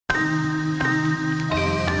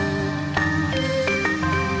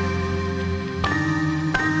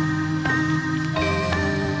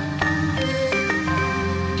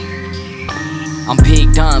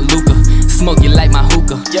Don Luka, smoke it like my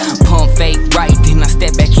hookah. Pump fake right, then I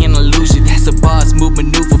step back in illusion. That's a boss move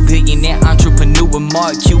maneuver, billionaire entrepreneur.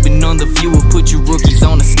 Mark Cuban on the viewer, put you rookies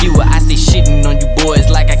on a skewer. I stay shitting on you boys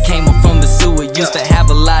like I came up from the sewer. Used to have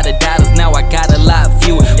a lot of dollars, now I got a lot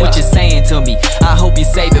fewer. What you saying to me? I hope you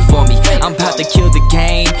save it for me. I'm about to kill the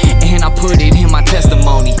game, and I put it in my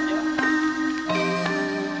testimony.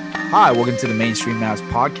 Hi, welcome to the Mainstream Mavs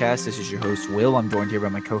podcast. This is your host, Will. I'm joined here by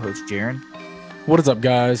my co-host, Jaron. What is up,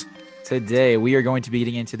 guys? Today, we are going to be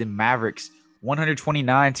getting into the Mavericks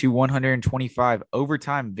 129-125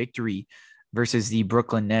 overtime victory versus the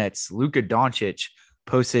Brooklyn Nets. Luka Doncic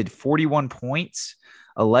posted 41 points,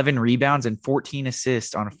 11 rebounds, and 14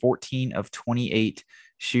 assists on 14 of 28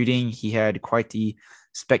 shooting. He had quite the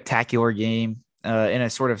spectacular game. In a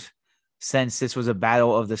sort of sense, this was a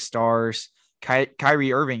battle of the stars.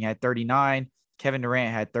 Kyrie Irving had 39, Kevin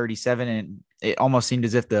Durant had 37, and it almost seemed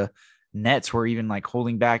as if the Nets were even like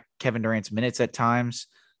holding back Kevin Durant's minutes at times.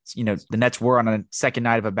 You know, the Nets were on a second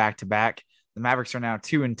night of a back-to-back. The Mavericks are now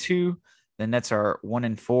 2-2. The Nets are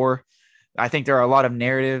 1-4. I think there are a lot of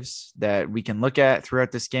narratives that we can look at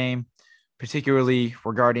throughout this game, particularly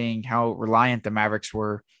regarding how reliant the Mavericks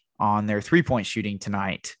were on their three-point shooting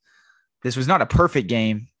tonight. This was not a perfect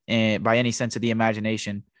game by any sense of the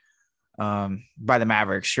imagination. By the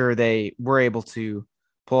Mavericks. Sure, they were able to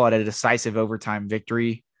pull out a decisive overtime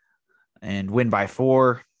victory and win by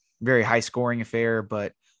 4. Very high scoring affair,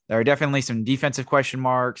 but there are definitely some defensive question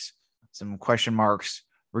marks, some question marks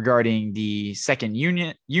regarding the second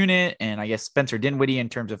unit, and I guess Spencer Dinwiddie in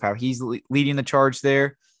terms of how he's leading the charge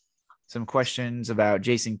there. Some questions about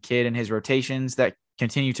Jason Kidd and his rotations that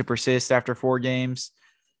continue to persist after 4 games,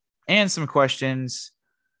 and some questions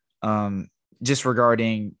just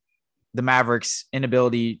regarding the Mavericks'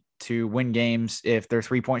 inability to win games if their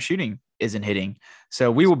three-point shooting isn't hitting.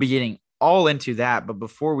 So we will be getting all into that. But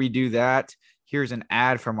before we do that, here's an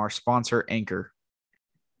ad from our sponsor, Anchor.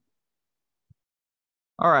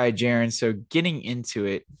 All right, Jaron. So getting into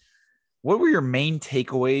it, what were your main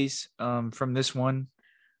takeaways from this one?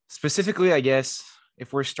 Specifically, I guess,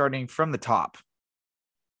 if we're starting from the top,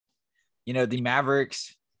 you know, the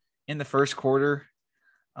Mavericks in the first quarter,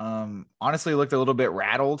 honestly looked a little bit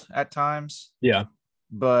rattled at times. Yeah.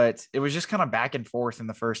 But it was just kind of back and forth in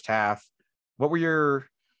the first half. What were your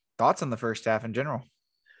thoughts on the first half in general?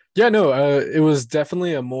 Yeah, no, it was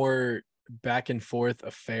definitely a more back and forth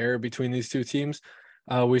affair between these two teams.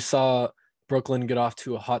 We saw Brooklyn get off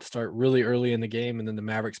to a hot start really early in the game, and then the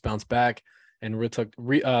Mavericks bounced back and retook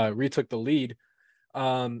the lead.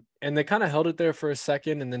 And they kind of held it there for a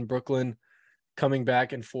second, and then Brooklyn coming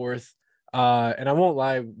back and forth. And I won't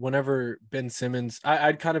lie, whenever Ben Simmons, I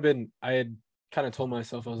had kind of told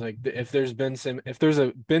myself, I was like, if there's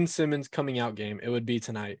a Ben Simmons coming out game, it would be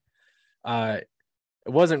tonight. It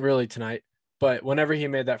wasn't really tonight, but whenever he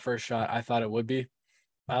made that first shot, I thought it would be.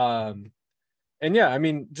 And yeah, I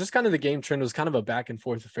mean, just kind of the game trend was kind of a back and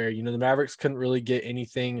forth affair. You know, the Mavericks couldn't really get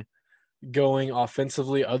anything going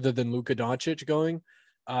offensively other than Luka Doncic going.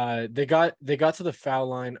 They got to the foul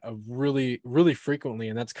line of really, really frequently,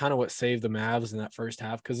 and that's kind of what saved the Mavs in that first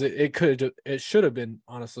half, because it should have been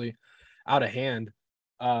honestly out of hand.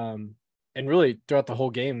 And really throughout the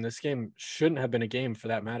whole game, this game shouldn't have been a game for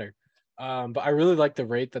that matter. But I really like the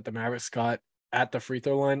rate that the Mavericks got at the free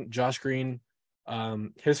throw line. Josh Green,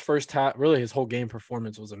 his first half, really his whole game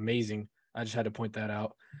performance was amazing. I just had to point that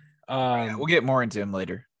out. Yeah, we'll get more into him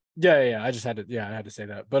later. Yeah. I had to say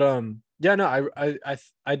that. But yeah, no,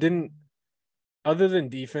 I didn't. Other than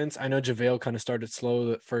defense, I know JaVale kind of started slow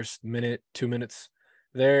the first 2 minutes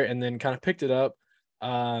there, and then kind of picked it up.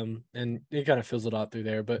 And he kind of fizzled out through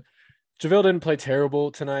there. But JaVale didn't play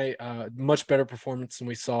terrible tonight. Much better performance than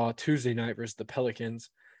we saw Tuesday night versus the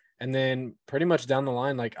Pelicans. And then pretty much down the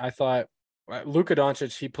line, like I thought, Luka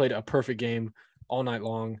Doncic, he played a perfect game all night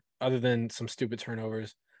long, other than some stupid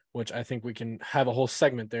turnovers, which I think we can have a whole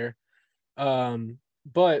segment there.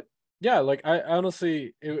 But yeah, like I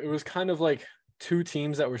honestly, it was kind of like two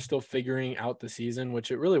teams that were still figuring out the season,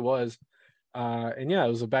 which it really was. And yeah, it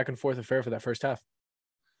was a back and forth affair for that first half.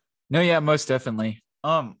 No, yeah, most definitely.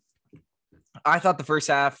 I thought the first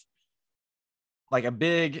half, like a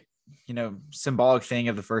big, symbolic thing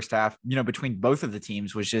of the first half, between both of the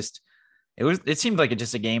teams was just, it seemed like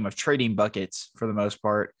just a game of trading buckets for the most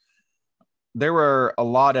part. There were a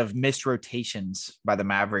lot of missed rotations by the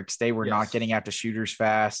Mavericks. They were not getting after shooters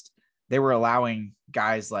fast. They were allowing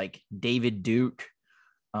guys like David Duke,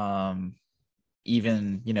 even,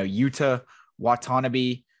 Yuta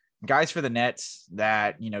Watanabe, guys for the Nets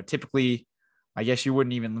that, typically, I guess you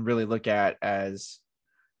wouldn't even really look at as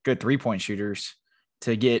good 3-point shooters,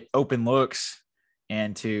 to get open looks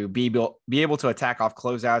and to be able to attack off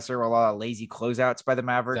closeouts. There were a lot of lazy closeouts by the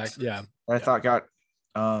Mavericks. Exactly. Yeah. That I thought got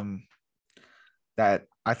that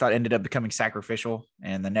I thought ended up becoming sacrificial,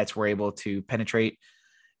 and the Nets were able to penetrate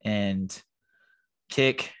and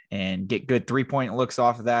kick and get good 3-point looks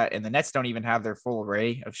off of that. And the Nets don't even have their full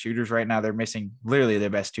array of shooters right now. They're missing literally their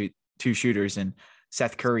best two shooters, and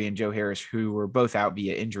Seth Curry and Joe Harris, who were both out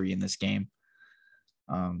via injury in this game.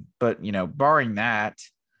 But barring that,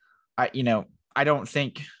 I don't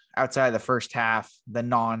think outside of the first half, the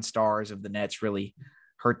non-stars of the Nets really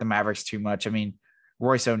hurt the Mavericks too much. I mean,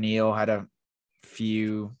 Royce O'Neal had a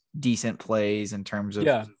few decent plays in terms of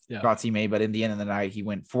shots he made, but in the end of the night, he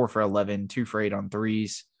went 4 for 11, 2 for 8 on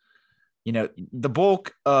threes. The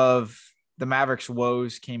bulk of the Mavericks'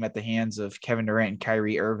 woes came at the hands of Kevin Durant and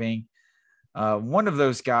Kyrie Irving. One of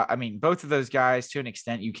those guys, both of those guys, to an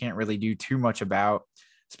extent, you can't really do too much about.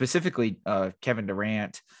 Specifically, Kevin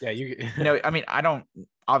Durant. Yeah, I don't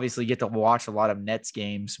obviously get to watch a lot of Nets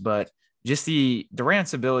games, but just the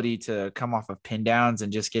Durant's ability to come off of pin downs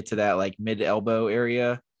and just get to that like mid elbow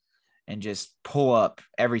area and just pull up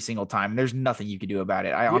every single time. There's nothing you can do about it.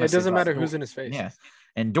 It doesn't matter who's in his face. Yeah.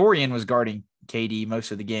 And Dorian was guarding KD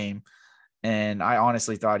most of the game, and I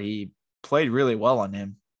honestly thought he played really well on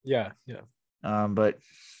him. Yeah. But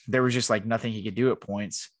there was just like nothing he could do at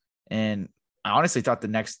points. And I honestly thought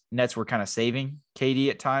the Nets were kind of saving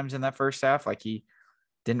KD at times in that first half. Like he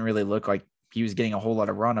didn't really look like he was getting a whole lot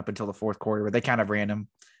of run up until the fourth quarter, but they kind of ran him.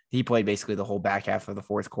 He played basically the whole back half of the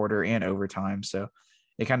fourth quarter and overtime. So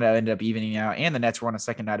it kind of ended up evening out, and the Nets were on a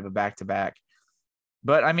second night of a back-to-back.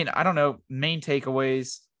 But I don't know, main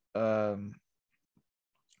takeaways.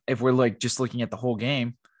 If we're like just looking at the whole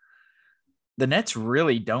game, the Nets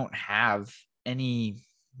really don't have any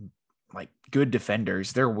like good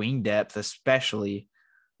defenders. Their wing depth, especially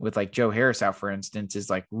with like Joe Harris out, for instance, is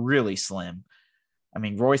like really slim.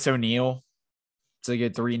 Royce O'Neal is a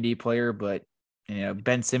good 3-and-D player, but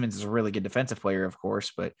Ben Simmons is a really good defensive player, of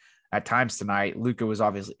course. But at times tonight, Luka was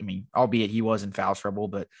obviously, albeit he was in foul trouble,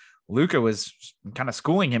 but Luka was kind of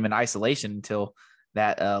schooling him in isolation until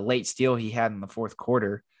that late steal he had in the fourth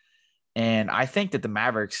quarter. And I think that the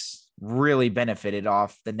Mavericks really benefited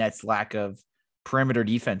off the Nets' lack of perimeter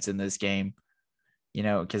defense in this game,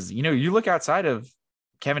 because, you look outside of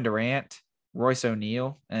Kevin Durant, Royce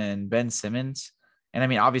O'Neal, and Ben Simmons.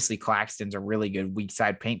 And obviously Claxton's a really good weak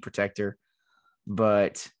side paint protector,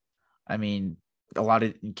 but a lot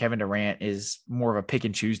of Kevin Durant is more of a pick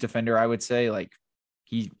and choose defender. I would say like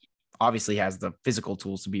he obviously has the physical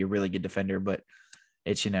tools to be a really good defender, but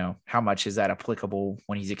it's, how much is that applicable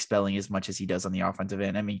when he's expelling as much as he does on the offensive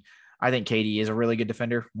end? I think KD is a really good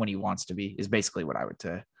defender when he wants to be, is basically what I would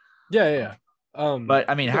say. Yeah. But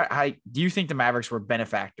how do you think the Mavericks were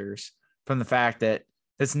benefactors from the fact that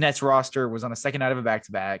this Nets roster was on a second night of a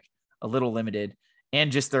back-to-back, a little limited,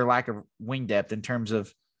 and just their lack of wing depth in terms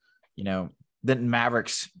of, the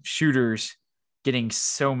Mavericks shooters getting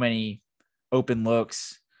so many open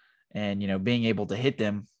looks and, being able to hit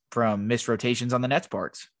them from missed rotations on the Nets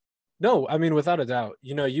parts? No, without a doubt.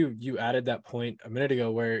 You added that point a minute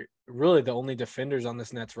ago where really the only defenders on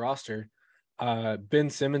this Nets roster,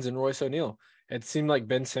 Ben Simmons and Royce O'Neal. It seemed like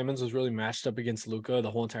Ben Simmons was really matched up against Luka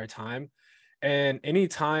the whole entire time. And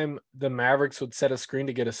anytime the Mavericks would set a screen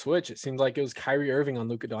to get a switch, it seemed like it was Kyrie Irving on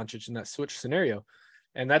Luka Doncic in that switch scenario.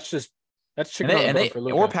 And that's chicken on the bone for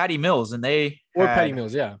Luka. Or Patty Mills, Patty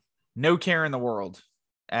Mills, yeah. No care in the world.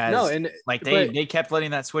 They kept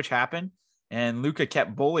letting that switch happen, and Luka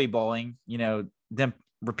kept balling, them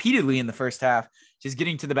repeatedly in the first half, just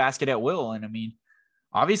getting to the basket at will. And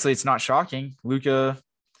obviously it's not shocking. Luka,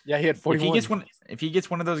 he had 41. If he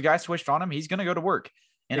gets one of those guys switched on him, he's going to go to work.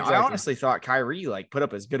 And exactly. I honestly thought Kyrie put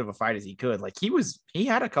up as good of a fight as he could. He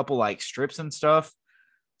had a couple strips and stuff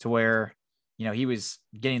to where, he was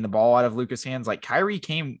getting the ball out of Luka's hands. Kyrie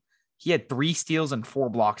he had 3 steals and 4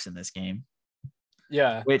 blocks in this game.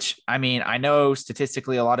 Yeah. Which, I know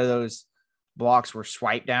statistically a lot of those blocks were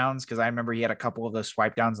swipe downs, because I remember he had a couple of those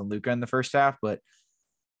swipe downs on Luka in the first half. But,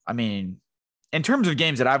 in terms of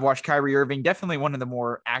games that I've watched Kyrie Irving, definitely one of the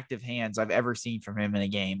more active hands I've ever seen from him in a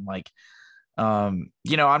game. I'm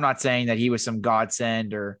not saying that he was some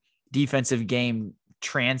godsend or defensive game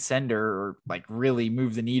transcender or really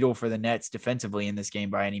move the needle for the Nets defensively in this game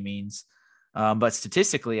by any means. But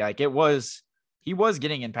statistically, he was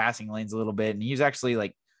getting in passing lanes a little bit, and he was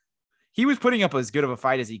actually he was putting up as good of a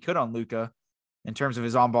fight as he could on Luka in terms of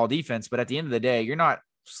his on-ball defense. But at the end of the day, you're not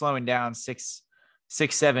slowing down 6'7",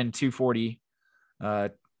 240, or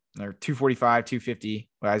 245, 250,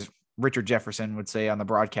 as Richard Jefferson would say on the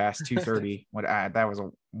broadcast, 230. That was a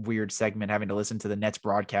weird segment having to listen to the Nets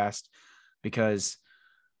broadcast. because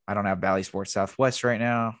I don't have Bally Sports Southwest right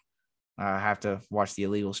now. I have to watch the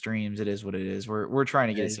illegal streams. It is what it is. We're trying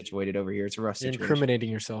to get it situated over here. It's a rough You're situation. incriminating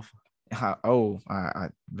yourself.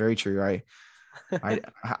 Very true.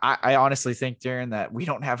 I honestly think, Darren, that we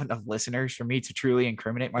don't have enough listeners for me to truly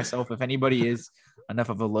incriminate myself. If anybody is enough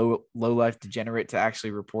of a low life degenerate to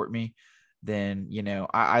actually report me, then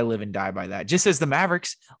I live and die by that. Just as the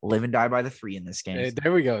Mavericks live and die by the 3 in this game. Hey,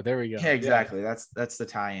 there we go. Yeah, exactly. Yeah. That's the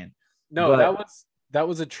tie-in. No, that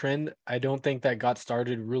was a trend. I don't think that got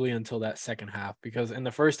started really until that second half, because in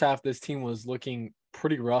the first half, this team was looking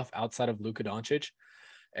pretty rough outside of Luka Doncic.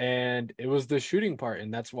 And it was the shooting part,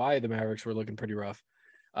 and that's why the Mavericks were looking pretty rough.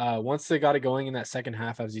 Once they got it going in that second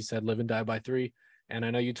half, as you said, live and die by 3, and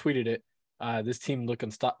I know you tweeted it, this team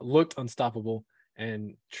looked unstoppable,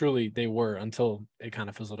 and truly they were until it kind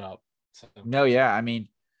of fizzled out. So. No, yeah. I mean,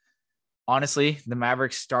 honestly, the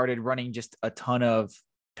Mavericks started running just a ton of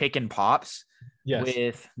pick and pops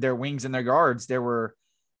with their wings and their guards. There were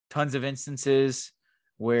tons of instances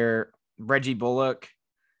where Reggie Bullock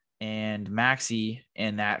and Maxey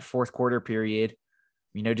in that fourth quarter period,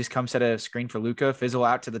 just come set a screen for Luka, fizzle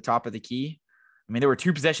out to the top of the key. I mean, there were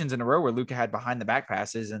 2 possessions in a row where Luka had behind the back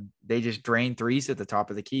passes and they just drained threes at the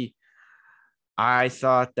top of the key. I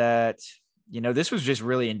thought that, this was just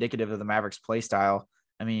really indicative of the Mavericks play style.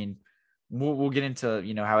 I mean, we'll get into,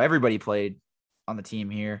 how everybody played on the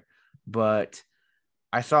team here, but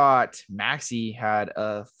I thought Maxey had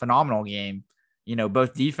a phenomenal game.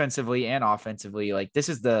 Both defensively and offensively. Like, this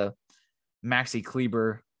is the Maxey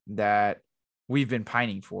Kleber that we've been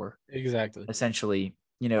pining for. Exactly. Essentially,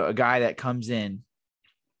 a guy that comes in.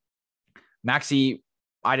 Maxey,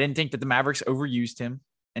 I didn't think that the Mavericks overused him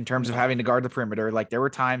in terms of having to guard the perimeter. Like, there were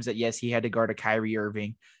times that, yes, he had to guard a Kyrie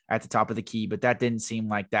Irving at the top of the key, but that didn't seem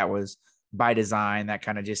like that was by design. That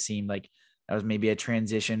kind of just seemed like that was maybe a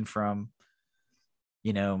transition from,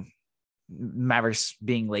 Mavericks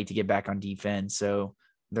being late to get back on defense. So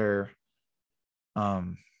their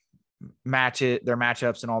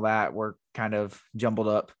matchups and all that were kind of jumbled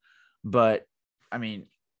up. But I mean,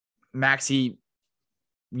 Maxey,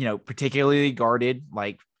 particularly guarded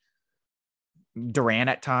like Durant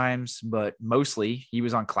at times, but mostly he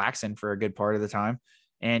was on Claxton for a good part of the time.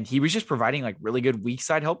 And he was just providing like really good weak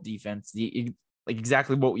side help defense, like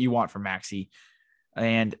exactly what you want from Maxey.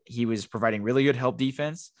 And he was providing really good help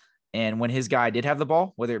defense. And when his guy did have the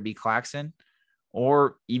ball, whether it be Claxton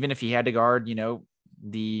or even if he had to guard,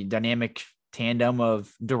 the dynamic tandem of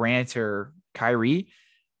Durant or Kyrie,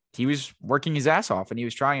 he was working his ass off and he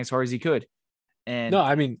was trying as hard as he could. And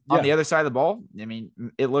on the other side of the ball, I mean,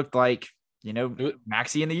 it looked like,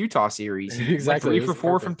 Maxey in the Utah series. He went 3 for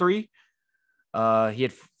 4 from 3. He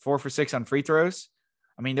had 4 for 6 on free throws.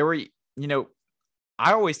 I mean, there were,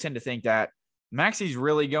 I always tend to think that Maxey's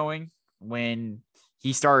really going when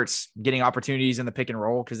he starts getting opportunities in the pick and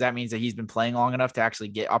roll, because that means that he's been playing long enough to actually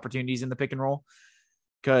get opportunities in the pick and roll.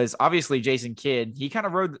 Because obviously Jason Kidd, he kind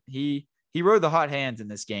of rode the hot hands in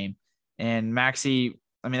this game. And Maxey,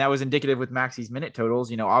 I mean, that was indicative with Maxey's minute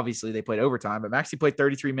totals. Obviously they played overtime, but Maxey played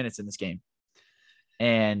 33 minutes in this game.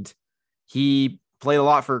 And he played a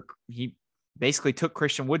lot he basically took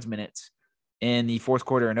Christian Wood's minutes in the fourth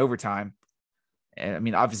quarter and overtime. And I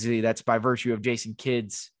mean, obviously that's by virtue of Jason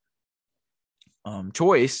Kidd's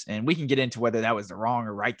choice, and we can get into whether that was the wrong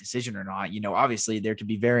or right decision or not. Obviously there could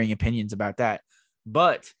be varying opinions about that,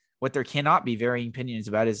 but what there cannot be varying opinions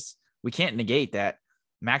about is we can't negate that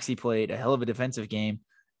Maxey played a hell of a defensive game.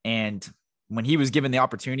 And when he was given the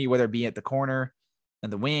opportunity, whether it be at the corner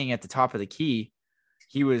and the wing at the top of the key,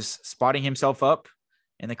 he was spotting himself up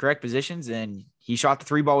in the correct positions and he shot the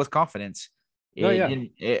 3 ball with confidence. I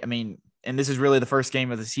mean, and this is really the first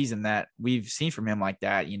game of the season that we've seen from him like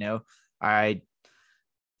that.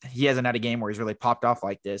 He hasn't had a game where he's really popped off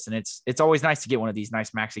like this. And it's always nice to get one of these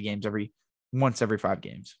nice Maxey games once every 5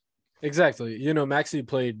 games. Exactly. Maxey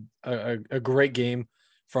played a great game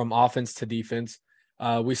from offense to defense.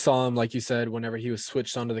 We saw him, like you said, whenever he was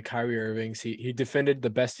switched onto the Kyrie Irvings, he defended the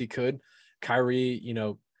best he could. Kyrie,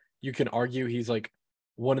 you can argue he's like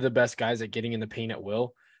one of the best guys at getting in the paint at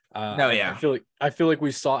will. I feel like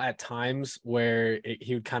we saw at times where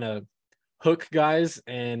he would kind of hook guys,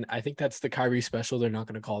 and I think that's the Kyrie special. They're not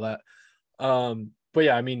going to call that. But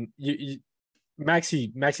yeah, I mean,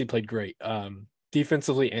 Maxey played great,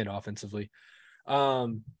 defensively and offensively.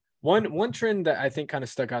 One trend that I think kind of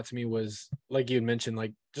stuck out to me was, like you had mentioned,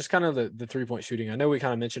 like just kind of the 3-point shooting. I know we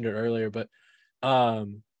kind of mentioned it earlier, but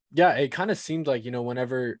yeah, it kind of seemed like,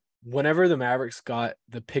 whenever the Mavericks got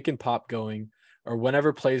the pick and pop going, or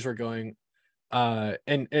whenever plays were going,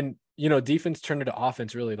 and defense turned into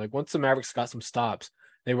offense, really. Like once the Mavericks got some stops,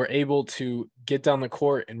 They were able to get down the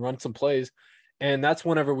court and run some plays. And that's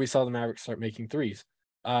whenever we saw the Mavericks start making threes.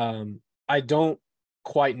 I don't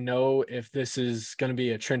quite know if this is going to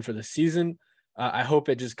be a trend for the season. I hope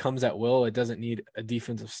it just comes at will. It doesn't need a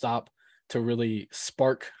defensive stop to really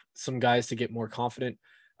spark some guys to get more confident.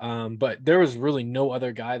 But there was really no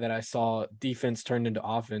other guy that I saw defense turned into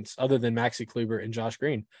offense other than Maxi Kleber and Josh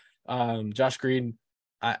Green. Josh Green,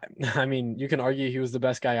 I mean, you can argue he was the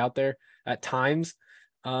best guy out there at times.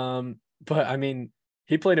 But I mean,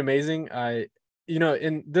 he played amazing.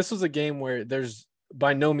 And this was a game where there's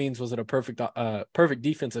by no means was it a perfect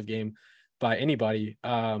defensive game by anybody.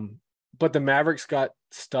 But the Mavericks got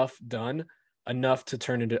stuff done enough to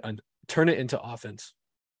turn it into offense.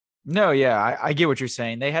 No, yeah, I get what you're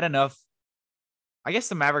saying. They had enough. I guess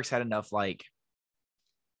the Mavericks had enough like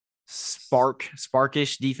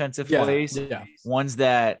sparkish defensive plays. Yeah. Ones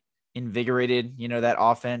that invigorated, that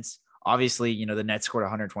offense. Obviously, the Nets scored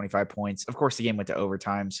 125 points. Of course, the game went to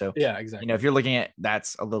overtime. So, yeah, exactly. If you're looking at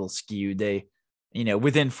that's a little skewed. They,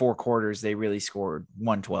 within 4 quarters, they really scored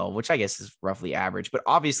 112, which I guess is roughly average. But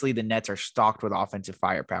obviously, the Nets are stocked with offensive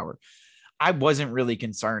firepower. I wasn't really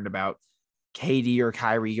concerned about KD or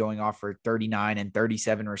Kyrie going off for 39 and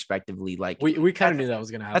 37 respectively. Like we kind of knew that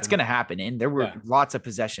was going to happen. That's going to happen. And there were lots of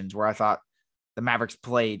possessions where I thought the Mavericks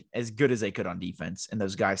played as good as they could on defense. And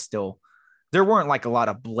those guys there weren't like a lot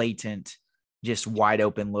of blatant, just wide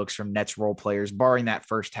open looks from Nets role players, barring that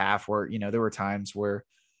first half where, there were times where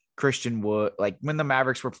Christian Wood, like when the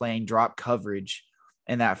Mavericks were playing drop coverage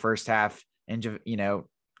in that first half and,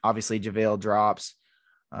 obviously JaVale drops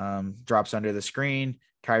under the screen.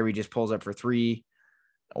 Kyrie just pulls up for 3,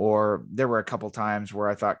 or there were a couple times where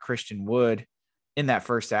I thought Christian Wood in that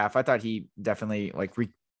first half, I thought he definitely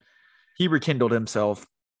he rekindled himself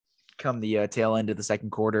come the tail end of the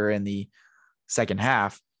second quarter and the second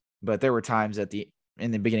half. But there were times in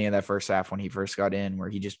the beginning of that first half when he first got in where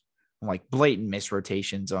he just like blatant miss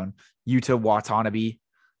rotations on Yuta Watanabe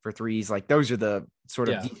for 3s. Like those are the sort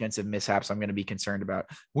of defensive mishaps I'm going to be concerned about.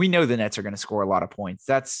 We know the Nets are going to score a lot of points.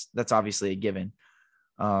 That's obviously a given.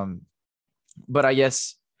 But I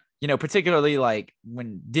guess, particularly like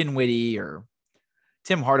when Dinwiddie or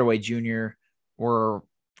Tim Hardaway Jr. were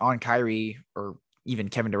on Kyrie or even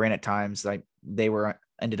Kevin Durant at times, like they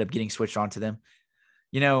ended up getting switched on to them.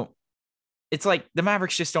 It's like the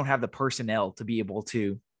Mavericks just don't have the personnel to be able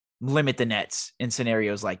to limit the Nets in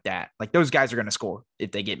scenarios like that. Like those guys are going to score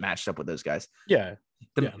if they get matched up with those guys. Yeah.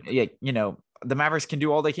 The Mavericks can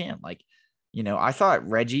do all they can. Like, I thought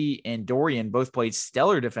Reggie and Dorian both played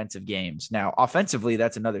stellar defensive games. Now, offensively,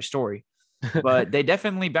 that's another story, but they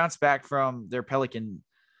definitely bounced back from their Pelican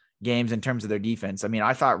games in terms of their defense. I mean,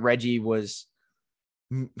 I thought Reggie was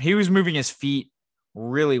moving his feet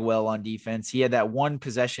really well on defense. He had that one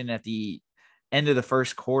possession at the end of the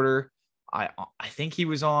first quarter. I think he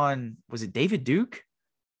was on, was it David Duke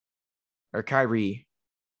or Kyrie?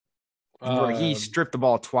 Where he stripped the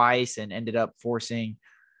ball twice and ended up forcing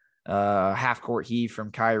half court heave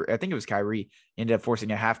from Kyrie. I think it was Kyrie ended up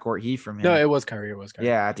forcing a half court heave from him. No, it was Kyrie.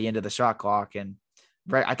 Yeah, at the end of the shot clock. And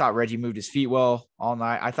I thought Reggie moved his feet well all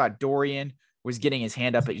night. I thought Dorian was getting his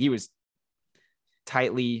hand up, but he was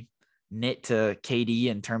tightly knit to KD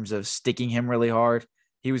in terms of sticking him really hard.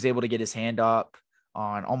 He was able to get his hand up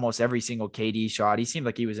on almost every single KD shot. He seemed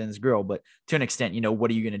like he was in his grill, but to an extent, what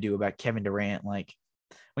are you going to do about Kevin Durant? Like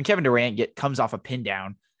when Kevin Durant comes off a pin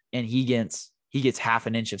down and he gets half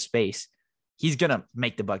an inch of space, he's going to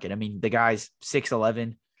make the bucket. I mean, the guy's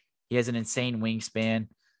 6'11". He has an insane wingspan,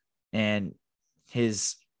 and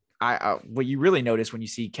what you really notice when you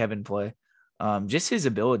see Kevin play, just his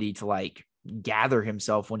ability to like gather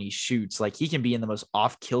himself when he shoots. Like he can be in the most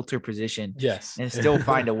off kilter position, and still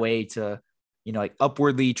find a way to, like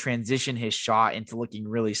upwardly transition his shot into looking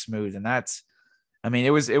really smooth. And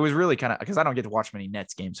it was really kind of, because I don't get to watch many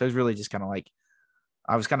Nets games, so it was really just kind of like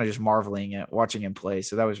I was kind of just marveling at watching him play.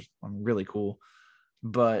 So that was really cool.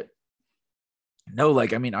 But no,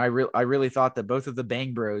 like, I mean, I really thought that both of the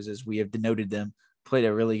Bang Bros, as we have denoted them, played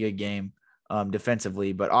a really good game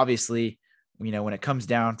defensively. But obviously, when it comes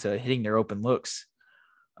down to hitting their open looks,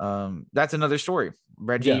 that's another story.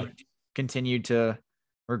 Reggie continued to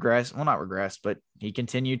regress. Well, not regress, but he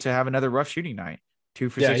continued to have another rough shooting night. 2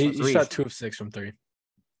 for 6 from 3. He shot 2 of 6 from 3.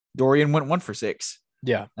 Dorian went 1 for 6.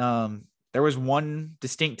 Yeah. There was one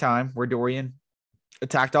distinct time where Dorian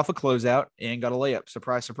attacked off a closeout and got a layup.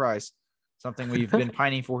 Surprise, surprise. Something we've been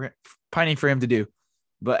pining for him to do.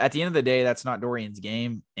 But at the end of the day, that's not Dorian's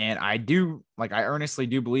game. And I earnestly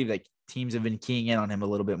do believe that teams have been keying in on him a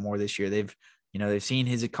little bit more this year. They've seen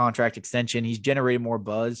his contract extension. He's generated more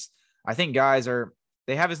buzz. I think guys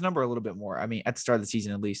they have his number a little bit more. I mean, at the start of the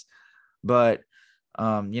season, at least, but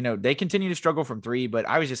they continue to struggle from three, but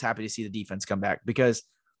I was just happy to see the defense come back because,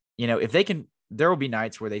 if they can, there will be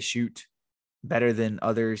nights where they shoot better than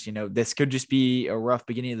others. This could just be a rough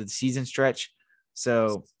beginning of the season stretch.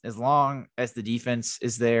 So as long as the defense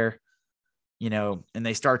is there, and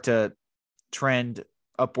they start to trend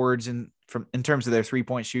upwards in terms of their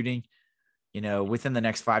 3-point shooting, within the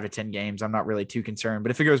next 5 to 10 games, I'm not really too concerned.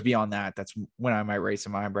 But if it goes beyond that, that's when I might raise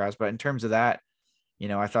some eyebrows. But in terms of that,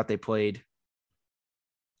 I thought they played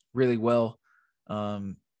really well.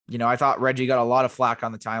 I thought Reggie got a lot of flack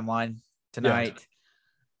on the timeline tonight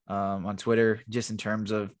on Twitter, just in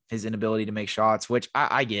terms of his inability to make shots, which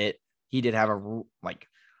I get. He did have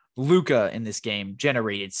Luka in this game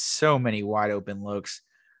generated so many wide open looks.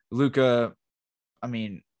 Luka, I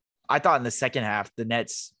mean, I thought in the second half, the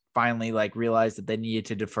Nets finally realized that they needed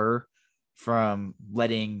to defer from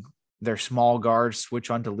letting their small guards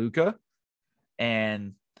switch onto Luka,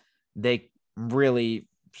 and they really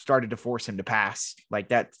started to force him to pass like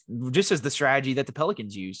that, just as the strategy that the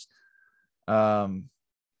Pelicans use, to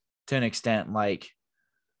an extent.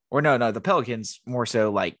 The Pelicans more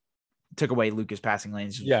so took away Luka's passing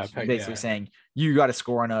lanes, basically saying you got to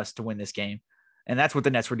score on us to win this game, and that's what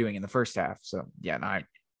the Nets were doing in the first half. So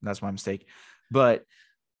that's my mistake. But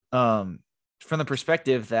from the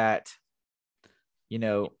perspective that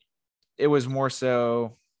it was more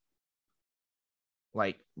so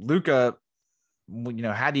Luka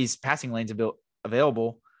had these passing lanes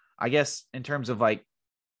available, I guess, in terms of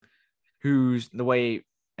who's the way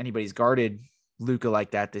anybody's guarded Luka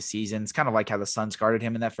like that this season. It's kind of like how the Suns guarded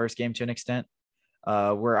him in that first game to an extent,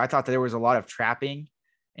 where I thought that there was a lot of trapping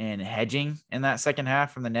and hedging in that second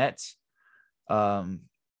half from the Nets. And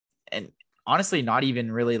honestly, not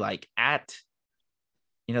even really at,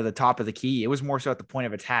 the top of the key. It was more so at the point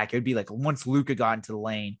of attack. It would be once Luka got into the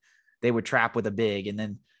lane, they would trap with a big, and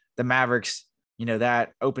then the Mavericks,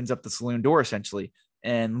 that opens up the saloon door essentially.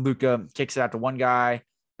 And Luka kicks it out to one guy.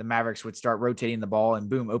 The Mavericks would start rotating the ball, and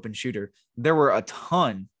boom, open shooter. There were a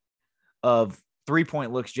ton of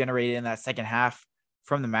 3-point looks generated in that second half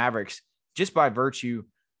from the Mavericks, just by virtue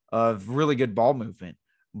of really good ball movement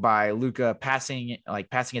by Luka passing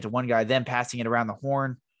it to one guy, then passing it around the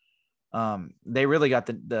horn. They really got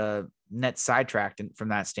the Nets sidetracked from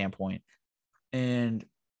that standpoint. And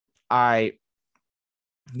I,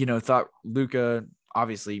 thought Luka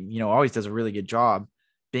obviously, always does a really good job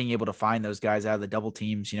being able to find those guys out of the double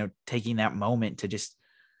teams, taking that moment to just,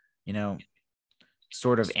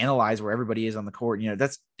 sort of analyze where everybody is on the court.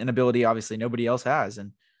 That's an ability obviously nobody else has.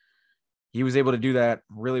 And he was able to do that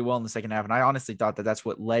really well in the second half. And I honestly thought that that's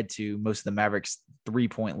what led to most of the Mavericks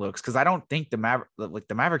 3-point looks. Cause I don't think the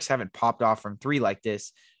Mavericks haven't popped off from three like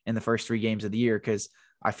this in the first 3 games of the year. Cause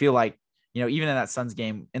I feel even in that Suns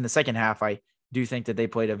game in the second half, I do think that they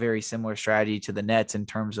played a very similar strategy to the Nets in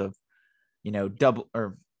terms of, double,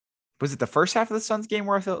 or was it the first half of the Suns game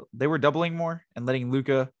where I felt they were doubling more and letting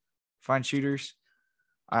Luka find shooters?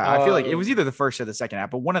 I feel like it was either the first or the second half,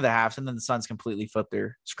 but one of the halves, and then the Suns completely flipped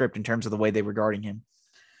their script in terms of the way they were guarding him.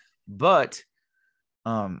 But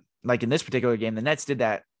in this particular game, the Nets did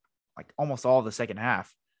that almost all of the second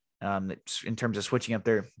half, in terms of switching up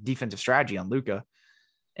their defensive strategy on Luka.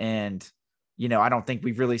 And, I don't think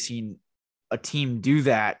we've really seen a team do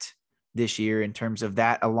that this year in terms of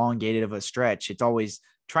that elongated of a stretch. It's always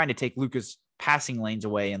trying to take Luka's passing lanes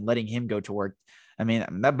away and letting him go to work. I mean,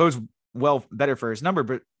 that bodes better for his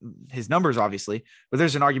numbers, obviously, but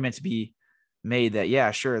there's an argument to be made that,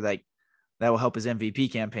 yeah, sure, that will help his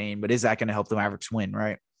MVP campaign, but is that going to help the Mavericks win?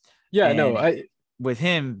 Right. Yeah, and with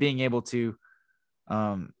him being able to,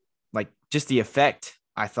 just the effect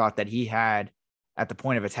I thought that he had at the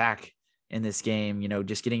point of attack in this game,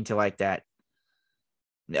 just getting to that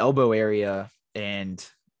elbow area and,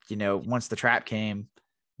 once the trap came,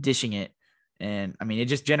 dishing it. And I mean, it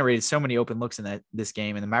just generated so many open looks in this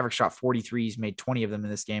game. And the Mavericks shot 43s, made 20 of them in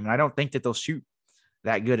this game. And I don't think that they'll shoot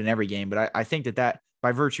that good in every game, but I think that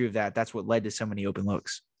by virtue of that's what led to so many open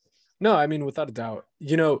looks. No, I mean, without a doubt,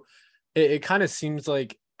 it kind of seems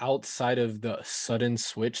like outside of the sudden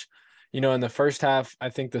switch, in the first half, I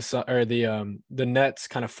think the Nets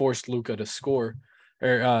kind of forced Luka to score,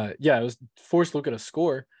 it was forced Luka to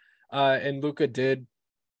score. And Luka did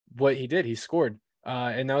what he did. He scored.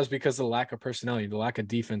 And that was because of the lack of personality, the lack of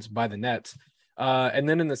defense by the Nets. And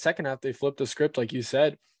then in the second half, they flipped the script, like you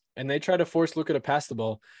said, and they tried to force Luka to pass the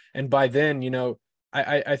ball. And by then,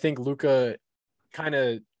 I think Luka kind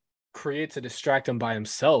of creates a distract him by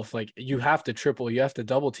himself. You have to triple, you have to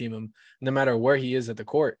double team him no matter where he is at the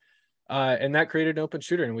court. And that created an open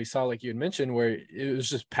shooter. And we saw, like you had mentioned, where it was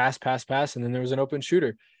just pass, and then there was an open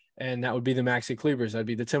shooter. And that would be the Maxi Klebers. That'd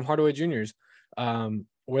be the Tim Hardaway Juniors,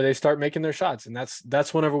 where they start making their shots. And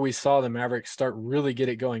that's whenever we saw the Mavericks start really get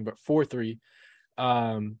it going. But 4-3.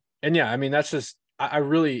 And yeah, I mean, that's just, I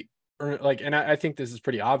really like, and I think this is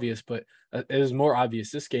pretty obvious, but it was more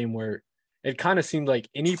obvious this game where it kind of seemed like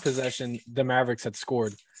any possession the Mavericks had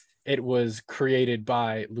scored, it was created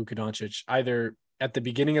by Luka Doncic, either at the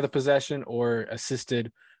beginning of the possession or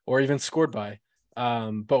assisted or even scored by.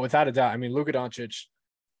 But without a doubt, I mean, Luka Doncic,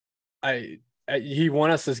 he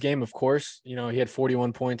won us this game, of course. You know, he had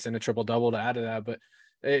 41 points and a triple-double to add to that, but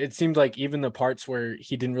it seemed like even the parts where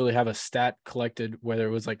he didn't really have a stat collected, whether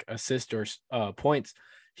it was like assist or points,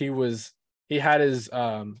 he had his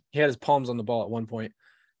palms on the ball at one point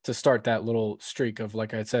to start that little streak of,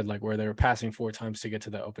 like I said, like where they were passing 4 times to get to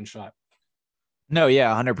the open shot. No,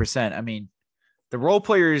 yeah, 100%. I mean, the role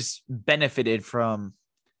players benefited from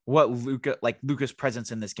what Luka's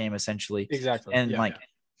presence in this game, essentially. Exactly. And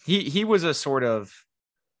he was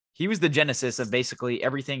the genesis of basically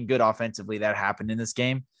everything good offensively that happened in this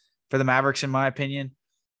game for the Mavericks, in my opinion.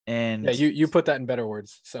 And yeah, you put that in better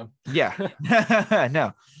words. So yeah,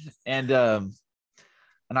 no. And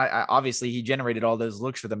I obviously he generated all those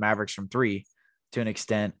looks for the Mavericks from 3 to an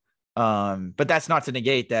extent. But that's not to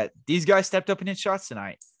negate that these guys stepped up and hit shots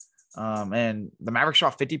tonight. And the Mavericks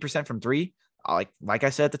shot 50% from 3. Like I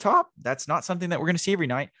said at the top, that's not something that we're going to see every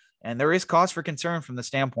night. And there is cause for concern from the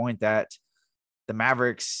standpoint that the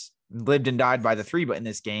Mavericks lived and died by the 3, but in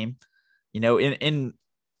this game, you know, in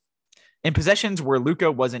possessions where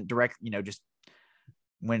Luka wasn't direct, you know, just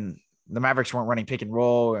when the Mavericks weren't running pick and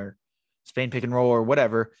roll or Spain pick and roll or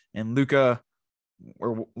whatever, and Luka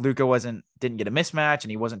didn't get a mismatch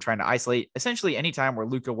and he wasn't trying to isolate. Essentially, any time where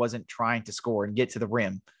Luka wasn't trying to score and get to the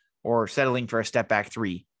rim or settling for a step back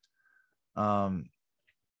 3,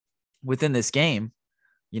 within this game,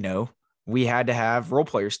 you know, we had to have role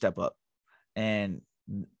players step up. And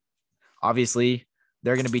obviously,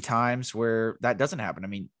 there are going to be times where that doesn't happen. I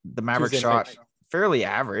mean, the Mavericks shot fairly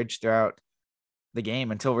average throughout the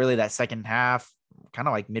game until really that second half, kind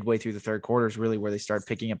of like midway through the third quarter is really where they started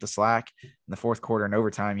picking up the slack. In the fourth quarter and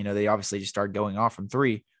overtime, you know, they obviously just started going off from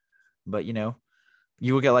 3. But, you know,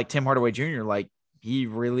 you look at like Tim Hardaway Jr., like he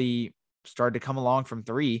really started to come along from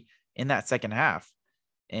 3 in that second half.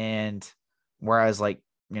 And whereas like,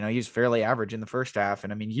 you know, he was fairly average in the first half.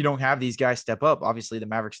 And I mean, you don't have these guys step up. Obviously, the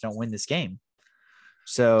Mavericks don't win this game.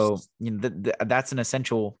 So, you know, that's an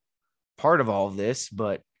essential part of all of this.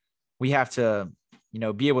 But we have to, you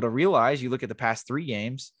know, be able to realize you look at the past 3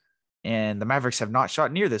 games and the Mavericks have not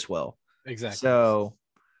shot near this well. Exactly. So,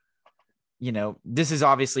 you know, this is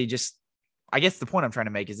obviously just, I guess the point I'm trying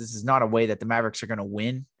to make is this is not a way that the Mavericks are going to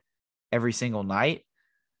win every single night.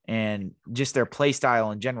 And just their play style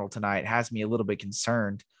in general tonight has me a little bit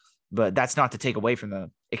concerned, but that's not to take away from the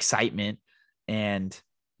excitement and,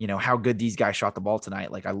 you know, how good these guys shot the ball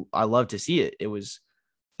tonight. Like I love to see it. It was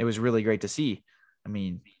really great to see. I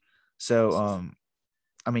mean, so,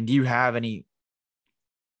 I mean, do you have any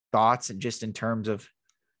thoughts just in terms of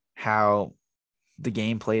how the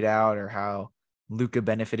game played out or how Luka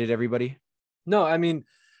benefited everybody? No, I mean,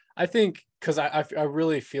 I think because I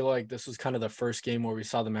really feel like this was kind of the first game where we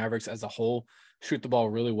saw the Mavericks as a whole shoot the ball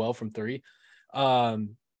really well from 3.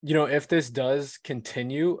 You know, if this does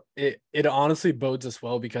continue, it honestly bodes us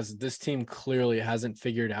well because this team clearly hasn't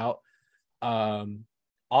figured out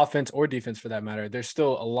offense or defense for that matter. There's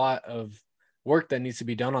still a lot of work that needs to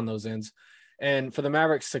be done on those ends. And for the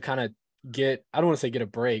Mavericks to kind of get, I don't want to say get a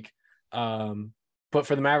break, but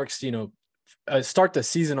for the Mavericks to, you know, start the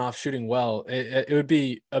season off shooting well, it would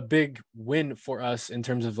be a big win for us in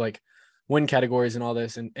terms of like win categories and all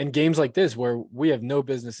this and games like this where we have no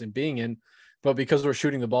business in being in, but because we're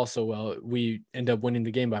shooting the ball so well, we end up winning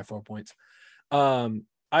the game by 4 points.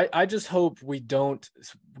 I just hope we don't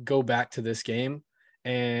go back to this game.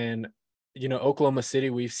 And, you know, Oklahoma City,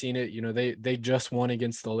 we've seen it, you know, they just won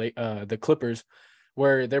against the Clippers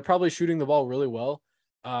where they're probably shooting the ball really well.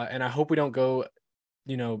 And I hope we don't go,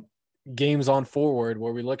 you know, games on forward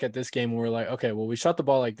where we look at this game and we're like, okay, well, we shot the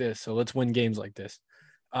ball like this, so let's win games like this.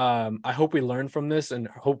 I hope we learn from this and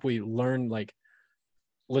hope we learn, like,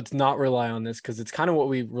 let's not rely on this because it's kind of what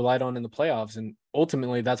we relied on in the playoffs. And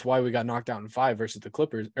ultimately that's why we got knocked out in 5 versus the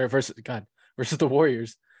Clippers or versus the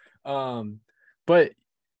Warriors. But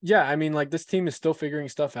yeah, I mean, like this team is still figuring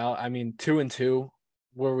stuff out. I mean, 2-2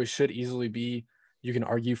 where we should easily be, you can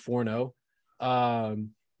argue 4-0.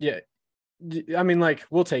 Yeah, I mean, like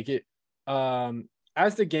we'll take it.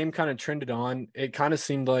 As the game kind of trended on, it kind of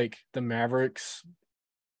seemed like the Mavericks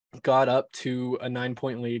of got up to a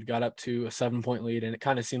 9-point lead, got up to a 7-point lead, and it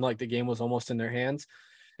kind of seemed like the game was almost in their hands.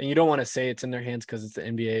 And you don't want to say it's in their hands because it's the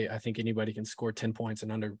NBA. I think anybody can score 10 points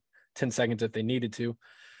in under 10 seconds if they needed to.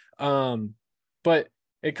 But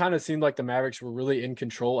it kind of seemed like the Mavericks were really in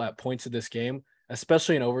control at points of this game,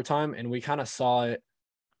 especially in overtime. And we kind of saw it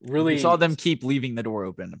really. We saw them keep leaving the door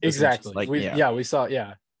open. Exactly. Like, we saw.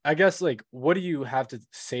 Yeah. I guess, like, what do you have to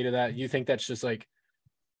say to that? You think that's just like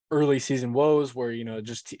early season woes where,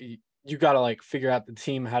 just you got to like figure out the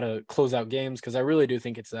team how to close out games? Because I really do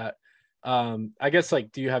think it's that. I guess,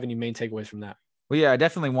 like, do you have any main takeaways from that? Well, yeah, I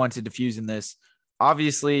definitely want to diffuse in this.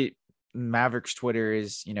 Obviously, Mavericks Twitter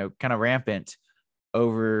is, kind of rampant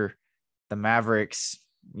over the Mavericks,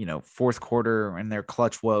 fourth quarter and their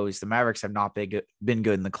clutch woes. The Mavericks have not been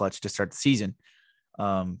good in the clutch to start the season.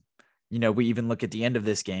 We even look at the end of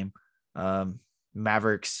this game.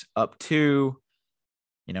 Mavericks up 2.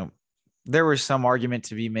 There was some argument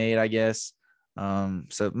to be made, I guess.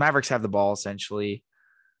 So Mavericks have the ball essentially,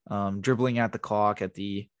 dribbling out the clock at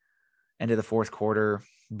the end of the fourth quarter,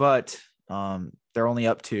 but they're only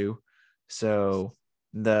up 2. So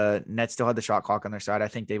the Nets still had the shot clock on their side. I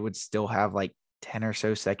think they would still have like 10 or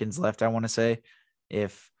so seconds left, I want to say,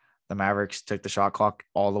 if the Mavericks took the shot clock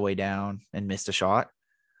all the way down and missed a shot.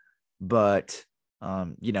 But,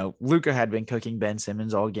 Luka had been cooking Ben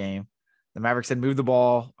Simmons all game. The Mavericks had moved the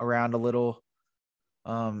ball around a little.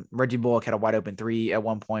 Reggie Bullock had a wide open 3 at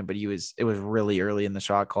one point, but it was really early in the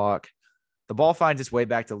shot clock. The ball finds its way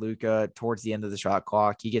back to Luka towards the end of the shot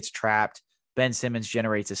clock. He gets trapped. Ben Simmons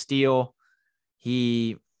generates a steal.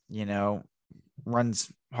 He,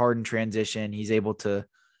 runs hard in transition. He's able to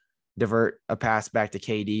divert a pass back to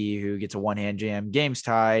KD, who gets a one-hand jam. Game's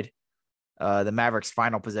tied. The Mavericks'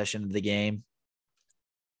 final possession of the game.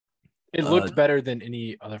 It looked better than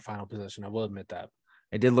any other final possession. I will admit that.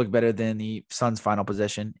 It did look better than the Suns' final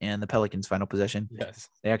possession and the Pelicans' final possession. Yes.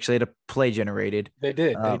 They actually had a play generated. They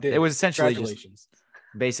did. It was essentially just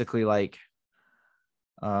basically like,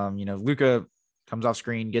 Luka comes off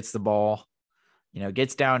screen, gets the ball,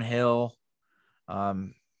 gets downhill,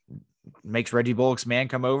 makes Reggie Bullock's man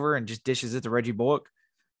come over and just dishes it to Reggie Bullock.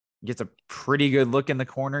 Gets a pretty good look in the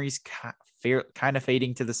corner. He's kind of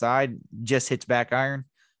fading to the side, just hits back iron,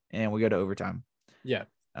 and we go to overtime. Yeah.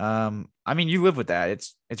 You live with that.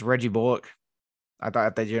 It's Reggie Bullock. I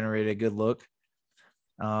thought that generated a good look.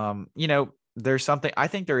 There's something, I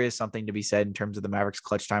think there is something to be said in terms of the Mavericks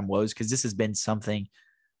clutch time woes, because this has been something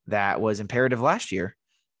that was imperative last year.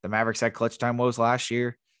 The Mavericks had clutch time woes last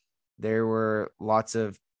year. There were lots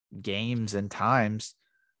of games and times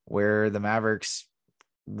where the Mavericks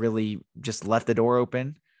really just left the door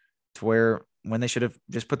open to where when they should have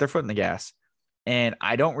just put their foot in the gas. And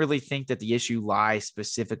I don't really think that the issue lies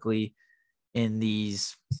specifically in the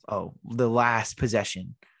last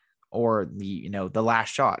possession or the last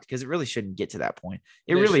shot, because it really shouldn't get to that point.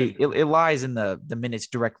 It lies in the minutes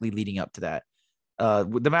directly leading up to that.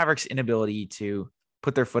 The Mavericks' inability to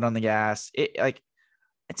put their foot on the gas,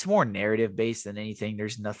 it's more narrative based than anything.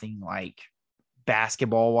 There's nothing like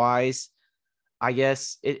basketball wise. I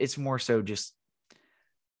guess it's more so just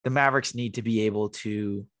the Mavericks need to be able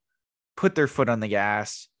to put their foot on the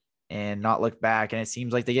gas and not look back. And it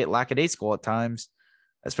seems like they get lackadaisical at times,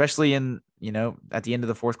 especially in, at the end of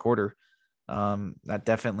the fourth quarter. That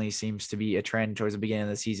definitely seems to be a trend towards the beginning of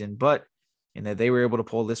the season, but they were able to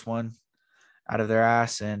pull this one out of their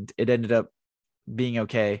ass and it ended up being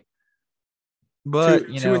okay. But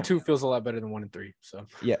 2-2 feels a lot better than 1-3. So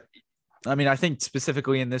yeah, I think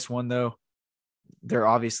specifically in this one though, there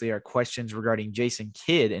obviously are questions regarding Jason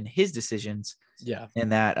Kidd and his decisions. Yeah. In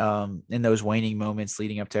that, in those waning moments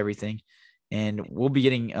leading up to everything. And we'll be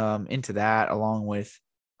getting into that along with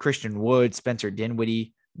Christian Wood, Spencer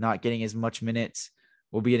Dinwiddie not getting as much minutes.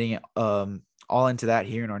 We'll be getting all into that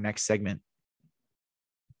here in our next segment.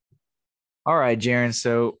 All right, Jaron.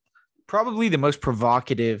 So probably the most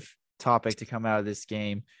provocative topic to come out of this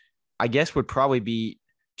game, I guess, would probably be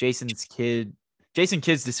Jason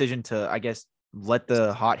Kidd's decision to, I guess, let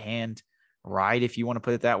the hot hand ride, if you want to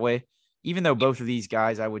put it that way. Even though both of these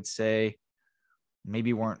guys, I would say,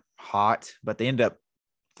 maybe weren't hot, but they ended up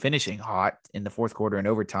finishing hot in the fourth quarter and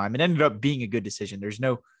overtime. It ended up being a good decision. There's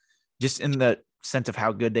no, just in the sense of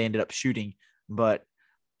how good they ended up shooting, but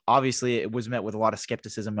obviously it was met with a lot of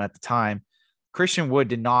skepticism at the time. Christian Wood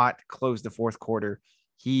did not close the fourth quarter.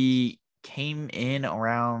 He came back in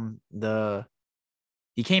around the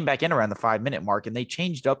 5-minute mark, and they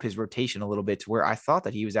changed up his rotation a little bit to where I thought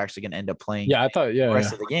that he was actually going to end up playing the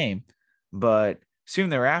rest of the game. But soon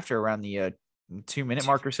thereafter, around the 2-minute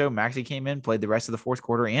mark or so, Maxey came in, played the rest of the fourth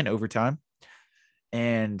quarter and overtime.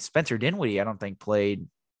 And Spencer Dinwiddie, I don't think, played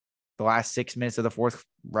the last 6 minutes of the fourth,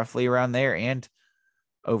 roughly around there, and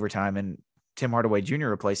overtime. And Tim Hardaway Jr.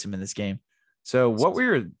 replaced him in this game. So what were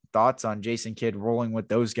your thoughts on Jason Kidd rolling with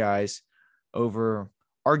those guys over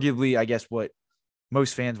arguably, I guess, what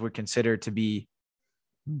most fans would consider to be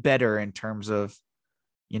better in terms of,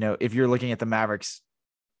 if you're looking at the Mavericks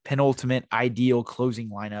penultimate ideal closing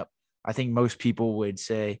lineup, I think most people would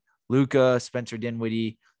say Luka, Spencer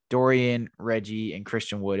Dinwiddie, Dorian, Reggie, and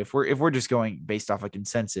Christian Wood. If we're just going based off a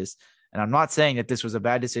consensus, and I'm not saying that this was a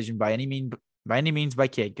bad decision by any means by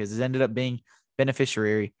Kidd, because it ended up being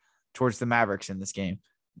beneficiary towards the Mavericks in this game.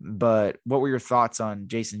 But what were your thoughts on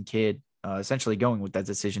Jason Kidd essentially going with that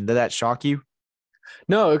decision? Did that shock you?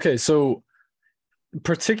 No. Okay. So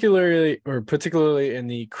particularly in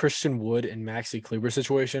the Christian Wood and Maxi Kleber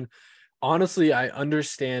situation, honestly, I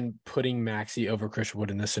understand putting Maxi over Christian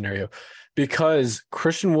Wood in this scenario because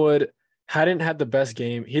Christian Wood hadn't had the best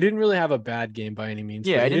game. He didn't really have a bad game by any means.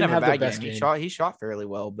 Yeah, he didn't have a bad the best game. He shot fairly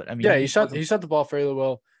well, but I mean, yeah, he shot the ball fairly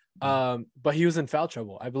well. But he was in foul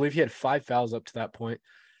trouble. I believe he had 5 fouls up to that point.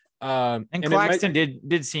 And Claxton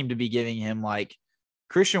did seem to be giving him, like,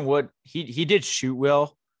 Christian Wood. He did shoot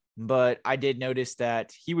well, but I did notice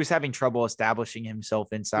that he was having trouble establishing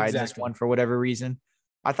himself inside this one for whatever reason.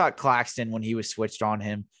 I thought Claxton, when he was switched on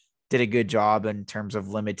him, did a good job in terms of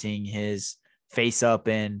limiting his face up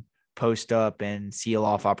and post up and seal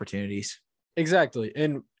off opportunities. Exactly.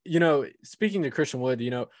 And, speaking to Christian Wood,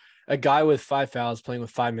 a guy with 5 fouls playing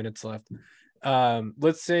with 5 minutes left.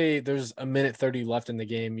 Let's say there's a minute 30 left in the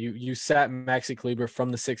game. You sat Maxi Kleber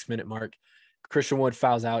from the 6-minute mark. Christian Wood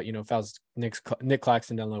fouls out, fouls Nick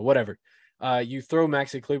Claxton down low, whatever. You throw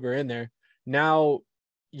Maxi Kleber in there. Now,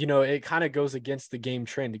 it kind of goes against the game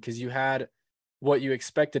trend because you had what you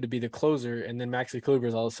expected to be the closer, and then Maxi Kleber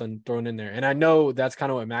is all of a sudden thrown in there. And I know that's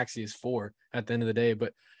kind of what Maxi is for at the end of the day,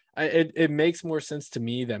 but it makes more sense to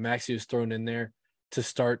me that Maxi was thrown in there to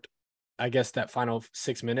start, I guess, that final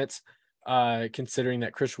 6 minutes, considering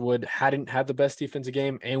that Chris Wood hadn't had the best defensive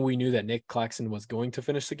game, and we knew that Nick Claxton was going to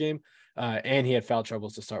finish the game, and he had foul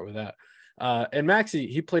troubles to start with that. And Maxi,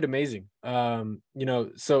 he played amazing.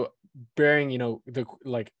 So bearing,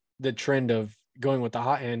 the trend of going with the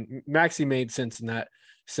hot hand, Maxi made sense in that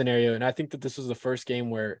scenario. And I think that this was the first game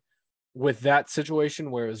where, with that situation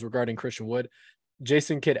where it was regarding Christian Wood,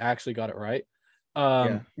 Jason Kidd actually got it right.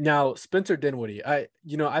 Now Spencer Dinwiddie, I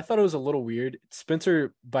thought it was a little weird.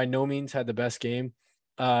 Spencer by no means had the best game.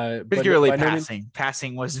 Particularly passing.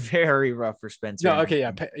 Passing was very rough for Spencer. No, okay,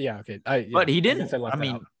 okay. But he didn't.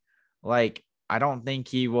 I don't think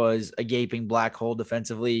he was a gaping black hole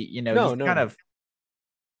defensively.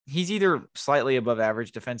 He's either slightly above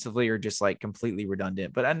average defensively or just like completely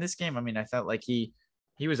redundant. But in this game, I felt like he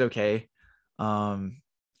was okay. And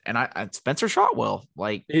Spencer shot well.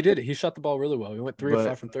 Like, he did. He shot the ball really well. He went 3 of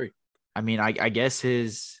 5 from 3. I guess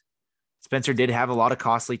Spencer did have a lot of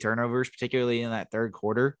costly turnovers, particularly in that third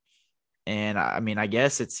quarter. And I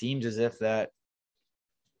guess it seems as if that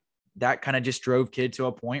kind of just drove Kidd to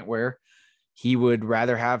a point where he would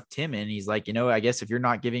rather have Tim in. He's like, I guess if you're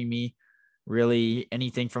not giving me really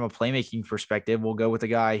anything from a playmaking perspective, we'll go with a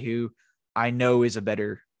guy who I know is a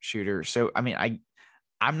better shooter. So,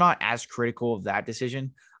 I'm not as critical of that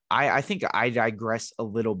decision. I think I digress a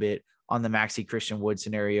little bit on the Maxi Christian Wood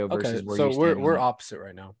scenario versus where you're standing. We're opposite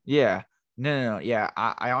right now. Yeah. No. Yeah.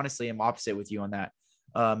 I honestly am opposite with you on that.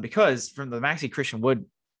 Because from the Maxi Christian Wood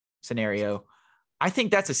scenario, I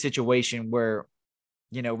think that's a situation where,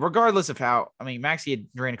 regardless of how, Maxi had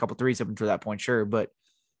drained a couple threes up until that point, sure. But,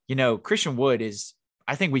 Christian Wood is,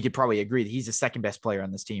 I think we could probably agree that he's the second best player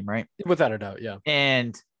on this team, right? Without a doubt. Yeah.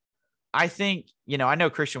 And I think, I know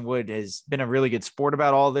Christian Wood has been a really good sport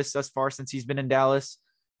about all this thus far since he's been in Dallas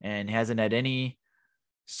and hasn't had any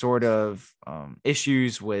sort of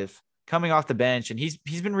issues with coming off the bench. And he's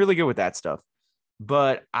been really good with that stuff.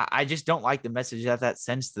 But I just don't like the message that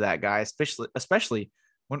sends to that guy, especially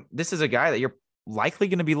when this is a guy that you're likely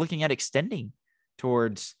going to be looking at extending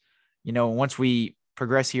towards, once we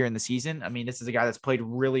progress here in the season. This is a guy that's played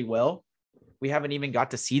really well. We haven't even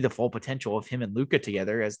got to see the full potential of him and Luka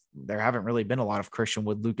together, as there haven't really been a lot of Christian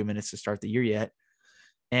Wood Luka minutes to start the year yet.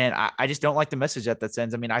 And I just don't like the message that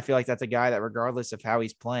sends. I feel like that's a guy that, regardless of how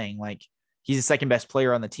he's playing, like, he's the second best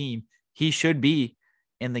player on the team. He should be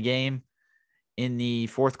in the game in the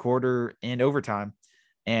fourth quarter and overtime.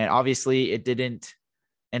 And obviously it didn't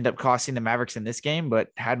end up costing the Mavericks in this game, but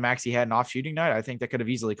had Maxi had an off shooting night, I think that could have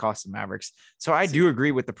easily cost the Mavericks. So I do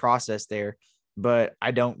agree with the process there. But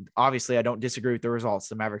I don't disagree with the results.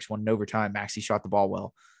 The Mavericks won in overtime. Maxi shot the ball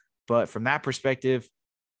well. But from that perspective,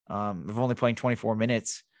 we've only playing 24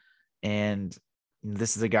 minutes. And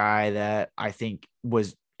this is a guy that I think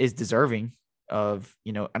was is deserving of,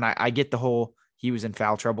 and I get the whole he was in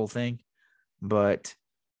foul trouble thing, but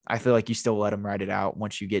I feel like you still let him ride it out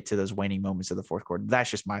once you get to those waning moments of the fourth quarter. That's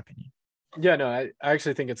just my opinion. Yeah, no, I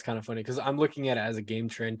actually think it's kind of funny because I'm looking at it as a game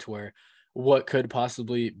trend to where what could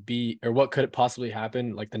possibly be or what could possibly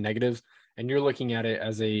happen, like the negatives, and you're looking at it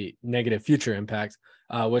as a negative future impact,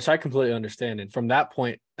 which I completely understand. And from that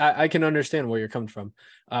point, I can understand where you're coming from.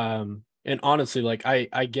 And honestly, like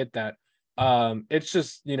I get that. It's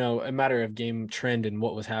just, a matter of game trend and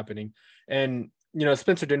what was happening. And,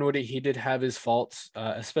 Spencer Dinwiddie, he did have his faults,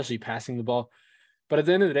 especially passing the ball. But at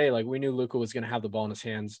the end of the day, like we knew Luka was going to have the ball in his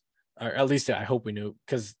hands, or at least I hope we knew,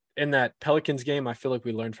 because in that Pelicans game, I feel like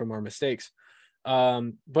we learned from our mistakes.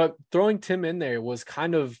 But throwing Tim in there was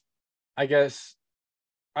kind of, I guess,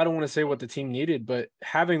 I don't want to say what the team needed, but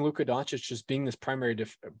having Luka Doncic just being this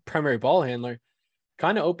primary ball handler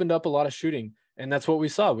kind of opened up a lot of shooting. And that's what we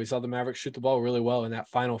saw. We saw the Mavericks shoot the ball really well in that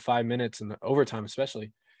final 5 minutes and the overtime,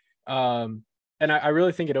 especially. And I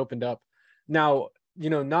really think it opened up. Now,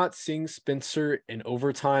 not seeing Spencer in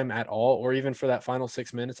overtime at all, or even for that final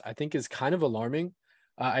 6 minutes, I think is kind of alarming.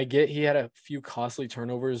 I get he had a few costly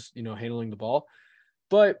turnovers, handling the ball.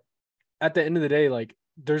 But at the end of the day, like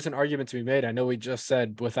there's an argument to be made. I know we just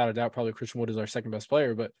said, without a doubt, probably Christian Wood is our second best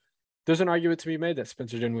player, but there's an argument to be made that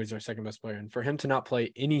Spencer Dinwiddie is our second best player. And for him to not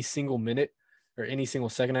play any single minute or any single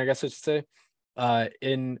second, I guess I should say,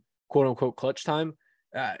 in quote unquote clutch time,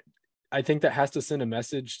 I think that has to send a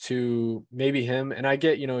message to maybe him. And I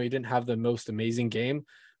get, he didn't have the most amazing game,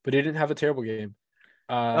 but he didn't have a terrible game.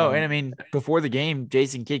 And I mean, before the game,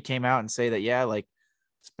 Jason Kidd came out and say that, yeah, like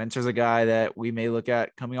Spencer's a guy that we may look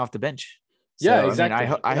at coming off the bench. So, yeah, exactly. I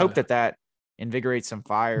mean, I hope that invigorates some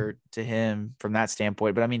fire to him from that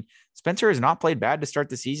standpoint. But I mean, Spencer has not played bad to start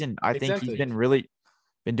the season. I think he's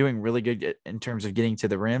been doing really good in terms of getting to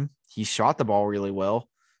the rim. He shot the ball really well,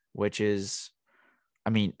 which is, I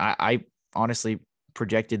mean, I honestly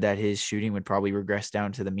projected that his shooting would probably regress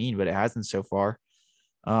down to the mean, but it hasn't so far.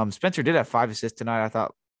 Spencer did have 5 assists tonight. I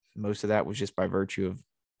thought most of that was just by virtue of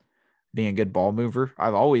being a good ball mover.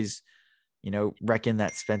 I've always, reckoned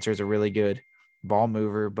that Spencer's a really good ball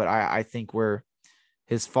mover, but I think where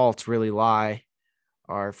his faults really lie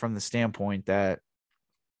are from the standpoint that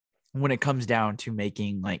when it comes down to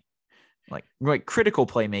making like critical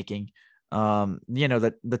playmaking,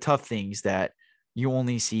 the tough things that you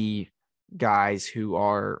only see guys who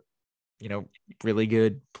are, really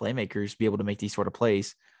good playmakers be able to make these sort of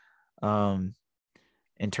plays, in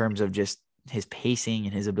terms of just his pacing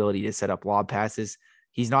and his ability to set up lob passes.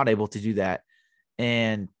 He's not able to do that.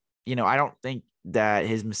 And, I don't think that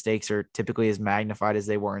his mistakes are typically as magnified as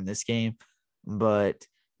they were in this game, but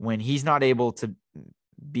when he's not able to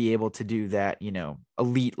be able to do that,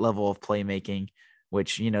 elite level of playmaking,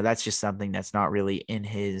 which, that's just something that's not really in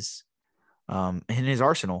his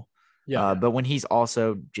arsenal. Yeah. But when he's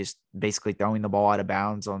also just basically throwing the ball out of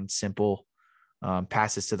bounds on simple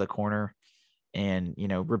passes to the corner and,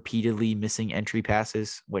 repeatedly missing entry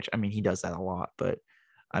passes, which, I mean, he does that a lot, but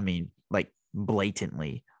I mean, like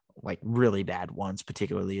blatantly, like really bad ones,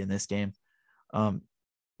 particularly in this game.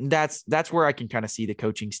 That's where I can kind of see the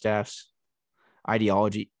coaching staff's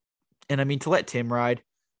ideology. And I mean, to let Tim ride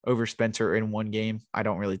over Spencer in one game, I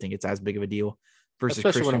don't really think it's as big of a deal.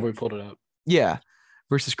 Especially whenever we pulled it up. Yeah.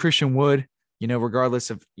 Versus Christian Wood, regardless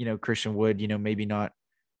of, Christian Wood, maybe not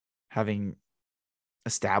having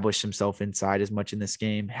established himself inside as much in this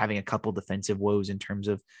game, having a couple defensive woes in terms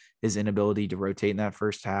of his inability to rotate in that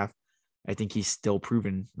first half. I think he's still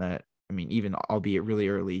proven that, I mean, even albeit really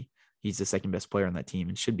early, he's the second best player on that team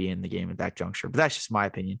and should be in the game at that juncture. But that's just my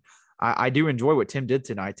opinion. I do enjoy what Tim did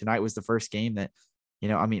tonight. Tonight was the first game that,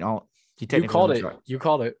 I mean, you called it. You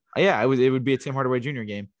called it. Yeah, it would be a Tim Hardaway Jr.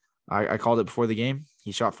 game. I called it before the game.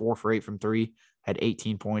 He shot 4 for 8 from 3, had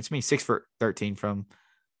 18 points. I mean, 6 for 13 from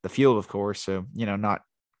the field, of course. So, not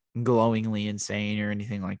glowingly insane or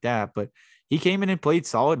anything like that. But he came in and played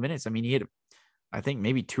solid minutes. I mean, he had, I think,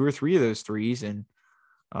 maybe 2 or 3 of those threes in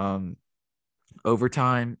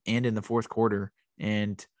overtime and in the fourth quarter.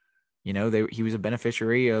 And, he was a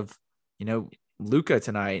beneficiary of, Luka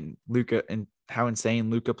tonight, and how insane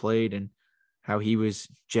Luka played and how he was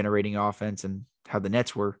generating offense and how the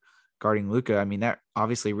Nets were guarding Luka. I mean, that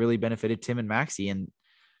obviously really benefited Tim and Maxey, and,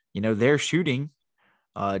 their shooting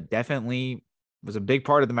definitely was a big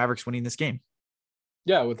part of the Mavericks winning this game.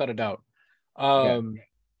 Yeah, without a doubt.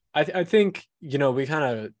 I think, we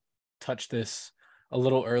kind of touched this a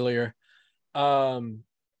little earlier,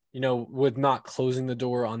 with not closing the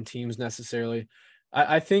door on teams necessarily.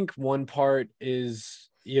 I think one part is,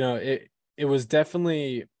 it was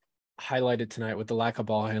definitely highlighted tonight with the lack of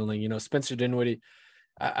ball handling. Spencer Dinwiddie,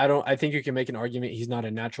 I think you can make an argument he's not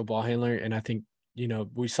a natural ball handler. And I think,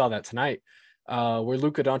 we saw that tonight where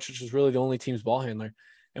Luka Doncic was really the only team's ball handler.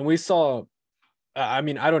 And we saw, I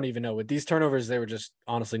mean, I don't even know with these turnovers, they were just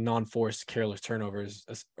honestly non-forced, careless turnovers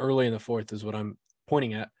early in the fourth is what I'm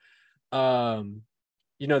pointing at.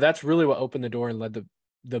 That's really what opened the door and led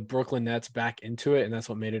the Brooklyn Nets back into it. And that's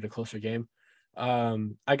what made it a closer game.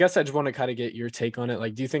 I guess I just want to kind of get your take on it.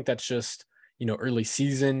 Like, do you think that's just, early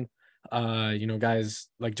season, guys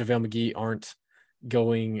like JaVale McGee aren't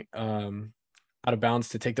going out of bounds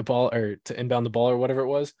to take the ball or to inbound the ball or whatever it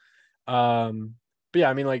was. But yeah,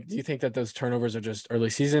 I mean, like, do you think that those turnovers are just early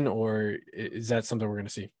season, or is that something we're going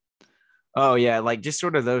to see? Oh yeah, like just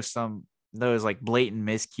sort of those like blatant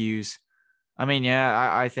miscues. I mean, yeah,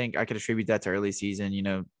 I think I could attribute that to early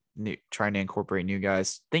season. Trying to incorporate new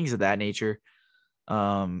guys, things of that nature.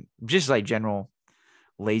 Just like general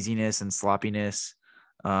laziness and sloppiness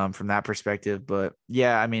from that perspective. But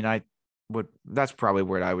yeah, I mean, that's probably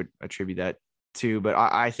where I would attribute that to. But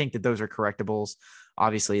I think that those are correctables.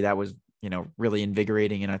 Obviously, that was really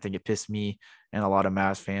invigorating, and I think it pissed me and a lot of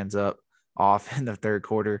Mavs fans off in the third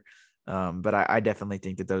quarter. But I definitely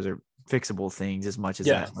think that those are fixable things as much as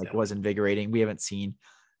that was invigorating. We haven't seen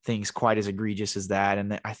things quite as egregious as that.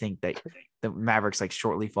 And I think that the Mavericks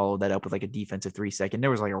shortly followed that up with a defensive 3-second. There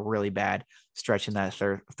was a really bad stretch in that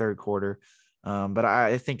third quarter. But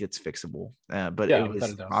I think it's fixable. But it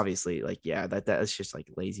was obviously that's just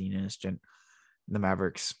laziness and the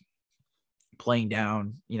Mavericks playing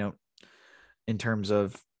down, in terms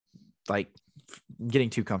of getting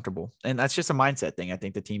too comfortable. And that's just a mindset thing. I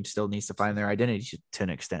think the team still needs to find their identity to an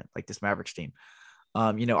extent, like this Mavericks team.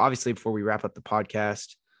 Obviously before we wrap up the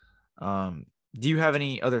podcast, do you have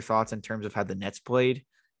any other thoughts in terms of how the Nets played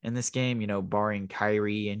in this game, barring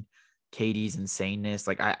Kyrie and KD's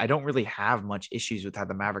insaneness? I don't really have much issues with how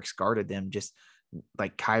the Mavericks guarded them. Just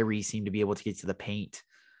Kyrie seemed to be able to get to the paint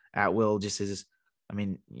at will,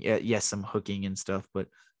 yes, some hooking and stuff, but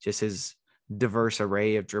just his diverse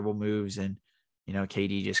array of dribble moves and,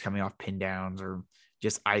 KD just coming off pin downs or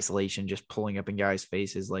just isolation, just pulling up in guys'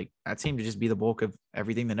 faces. That seemed to just be the bulk of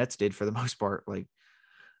everything the Nets did for the most part.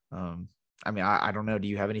 I don't know. Do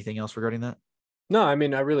you have anything else regarding that? No, I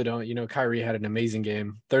mean, I really don't. Kyrie had an amazing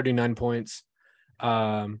game, 39 points.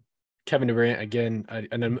 Kevin Durant, again,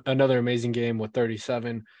 another amazing game with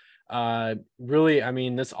 37. Really, I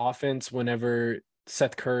mean, this offense, whenever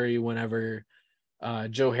Seth Curry, whenever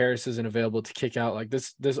Joe Harris isn't available to kick out,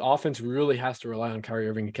 this offense really has to rely on Kyrie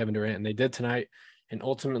Irving and Kevin Durant, and they did tonight. And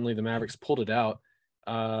ultimately, the Mavericks pulled it out.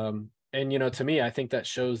 And to me, I think that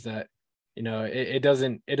shows that it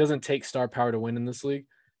doesn't take star power to win in this league.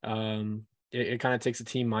 It kind of takes a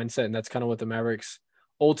team mindset, and that's kind of what the Mavericks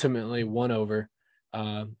ultimately won over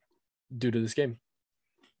due to this game.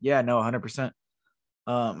 Yeah, no, 100%.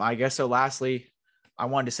 I guess so. Lastly, I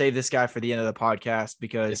wanted to save this guy for the end of the podcast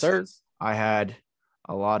because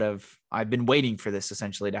I've been waiting for this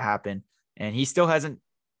essentially to happen, and he still hasn't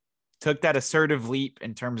took that assertive leap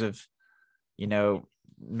in terms of,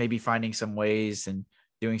 maybe finding some ways and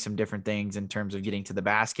doing some different things in terms of getting to the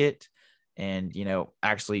basket and,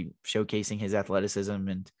 actually showcasing his athleticism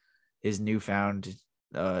and his newfound,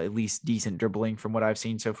 at least decent dribbling from what I've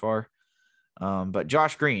seen so far. But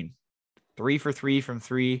Josh Green, 3 for 3 from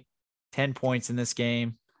 3, 10 points in this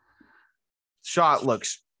game. Shot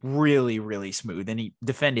looks really, really smooth, and he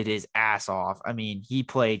defended his ass off. I mean, he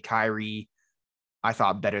played Kyrie, I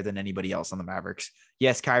thought, better than anybody else on the Mavericks.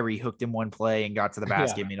 Yes, Kyrie hooked him one play and got to the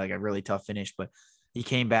basket, made a really tough finish, but he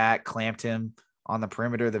came back, clamped him on the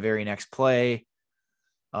perimeter the very next play.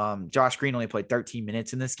 Josh Green only played 13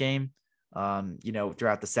 minutes in this game,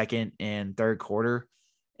 throughout the second and third quarter.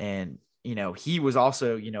 And, he was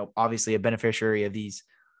also, obviously a beneficiary of these,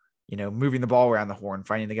 moving the ball around the horn,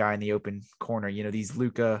 finding the guy in the open corner, these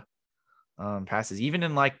Luka passes, even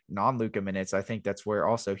in non-Luka minutes. I think that's where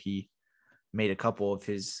also he made a couple of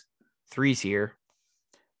his threes here.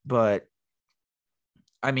 But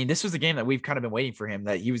I mean, this was the game that we've kind of been waiting for him,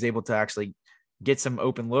 that he was able to actually get some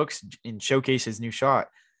open looks and showcase his new shot.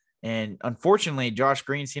 And unfortunately, Josh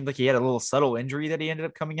Green seemed like he had a little subtle injury that he ended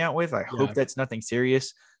up coming out with. I hope that's nothing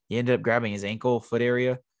serious. He ended up grabbing his ankle, foot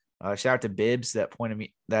area. Shout out to Bibbs that pointed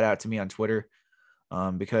that out to me on Twitter,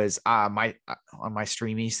 because on my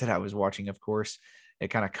streamies that I was watching, of course, it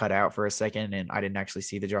kind of cut out for a second and I didn't actually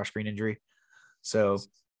see the Josh Green injury. So,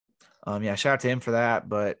 shout out to him for that.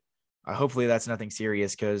 But hopefully that's nothing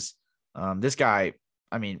serious, because this guy,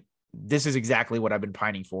 I mean, this is exactly what I've been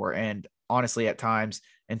pining for. And honestly, at times,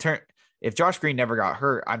 if Josh Green never got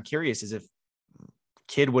hurt, I'm curious as if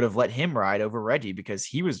Kid would have let him ride over Reggie, because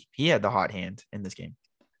he had the hot hand in this game.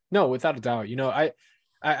 No, without a doubt.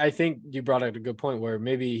 I think you brought up a good point where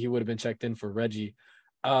maybe he would have been checked in for Reggie.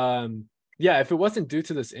 Yeah, if it wasn't due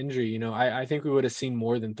to this injury, you know, I think we would have seen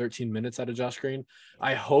more than 13 minutes out of Josh Green.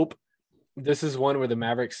 I hope this is one where the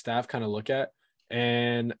Mavericks staff kind of look at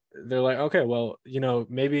and they're like, okay, well, you know,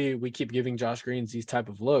 maybe we keep giving Josh Green these type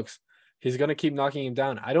of looks. He's going to keep knocking him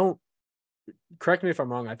down. Correct me if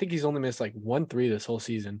I'm wrong. I think he's only missed like 1-3 this whole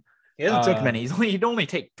season. He hasn't took many. He'd only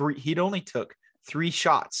take 3. He'd only took 3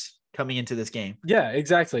 shots coming into this game. Yeah,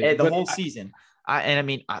 exactly. The whole season.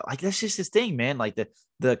 Like that's just his thing, man. Like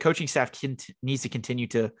the coaching staff needs to continue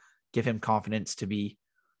to give him confidence to be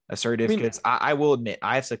assertive, because I will admit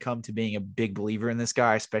I have succumbed to being a big believer in this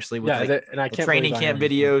guy, especially with the training camp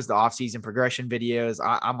videos, the offseason progression videos.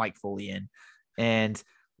 I'm like fully in, and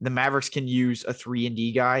the Mavericks can use a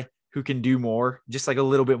 3-and-D guy who can do more, just like a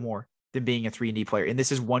little bit more than being a 3-and-D player. And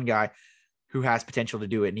this is one guy who has potential to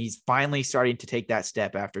do it. And he's finally starting to take that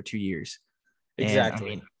step after 2 years.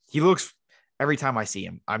 Exactly. And, he looks, every time I see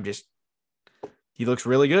him, he looks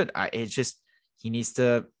really good. It's just, he needs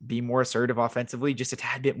to be more assertive offensively, just a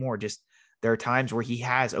tad bit more. Just there are times where he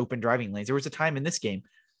has open driving lanes. There was a time in this game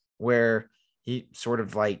where he sort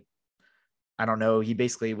of like, I don't know, he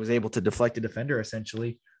basically was able to deflect a defender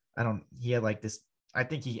essentially. He had like this, I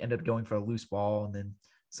think he ended up going for a loose ball and then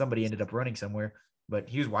somebody ended up running somewhere, but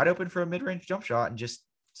he was wide open for a mid-range jump shot and just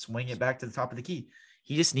swing it back to the top of the key.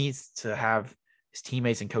 He just needs to have his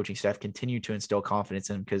teammates and coaching staff continue to instill confidence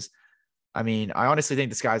in him, because I honestly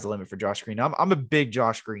think the sky's the limit for Josh Green. I'm a big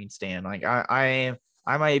Josh Green stan. Like I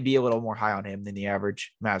might be a little more high on him than the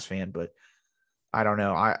average Mavs fan, but I don't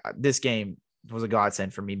know. This game was a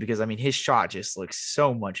godsend for me because his shot just looks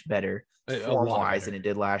so much better form-wise than it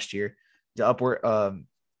did last year. The upward,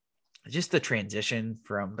 just the transition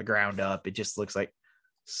from the ground up, it just looks like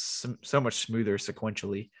so much smoother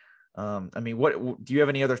sequentially. What do you have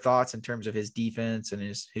any other thoughts in terms of his defense and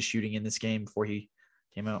his shooting in this game before he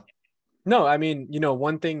came out? No,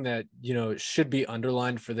 one thing that, should be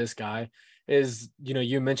underlined for this guy is,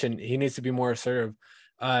 you mentioned he needs to be more assertive.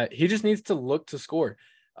 He just needs to look to score.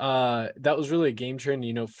 That was really a game trend,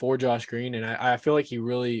 for Josh Green. And I feel like he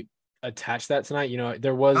really attached that tonight.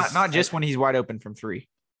 There was not just when he's wide open from 3.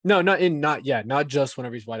 No, not just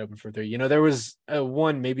whenever he's wide open for 3. There was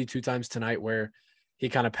one, maybe 2 times tonight where he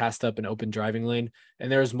kind of passed up an open driving lane.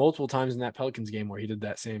 And there was multiple times in that Pelicans game where he did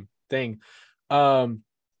that same thing.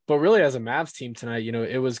 But really, as a Mavs team tonight,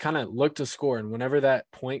 it was kind of look to score. And whenever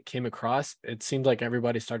that point came across, it seemed like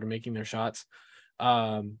everybody started making their shots.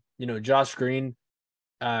 Josh Green,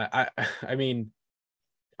 I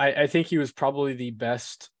think he was probably the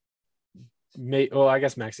best. I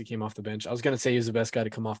guess Maxey came off the bench. I was going to say he was the best guy to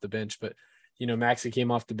come off the bench, but, Maxey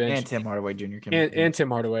came off the bench. And Tim Hardaway Jr. And Tim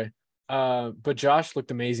Hardaway. But Josh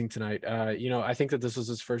looked amazing tonight. I think that this was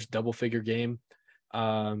his first double-figure game.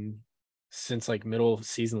 Since like middle of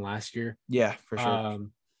season last year. Yeah, for sure.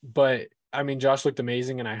 But Josh looked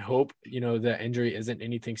amazing, and I hope, the injury isn't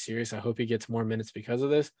anything serious. I hope he gets more minutes because of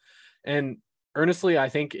this. And earnestly, I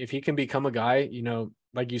think if he can become a guy,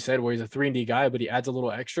 like you said, where he's a 3-and-D guy, but he adds a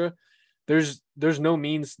little extra, there's no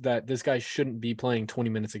means that this guy shouldn't be playing 20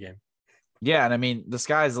 minutes a game. Yeah. And the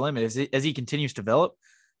sky is the limit as he continues to develop.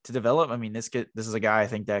 This is a guy I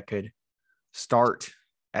think that could start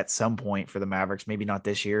at some point for the Mavericks, maybe not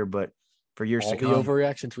this year, but for years to come. The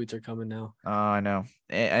overreaction tweets are coming now. I know.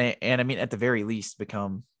 And at the very least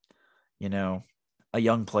become, a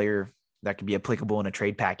young player that could be applicable in a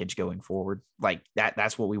trade package going forward. Like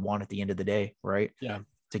that's what we want at the end of the day, right? Yeah.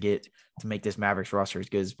 To make this Mavericks roster as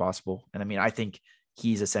good as possible. And I think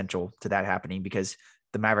he's essential to that happening because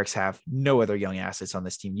the Mavericks have no other young assets on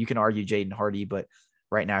this team. You can argue Jaden Hardy, but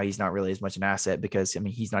right now he's not really as much an asset because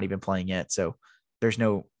he's not even playing yet. So there's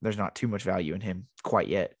not too much value in him quite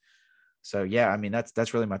yet. So yeah,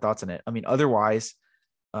 that's really my thoughts on it. Otherwise,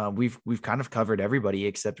 we've kind of covered everybody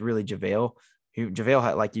except really JaVale. JaVale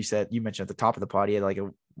had, like you said, you mentioned at the top of the pod, he had like a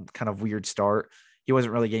kind of weird start. He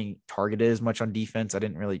wasn't really getting targeted as much on defense. I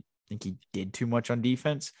didn't really think he did too much on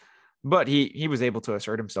defense, but he was able to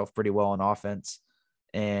assert himself pretty well on offense.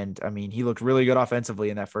 And he looked really good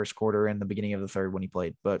offensively in that first quarter and the beginning of the third when he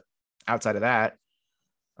played. But outside of that,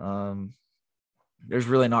 there's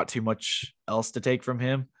really not too much else to take from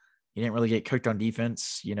him. He didn't really get cooked on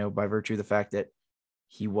defense, by virtue of the fact that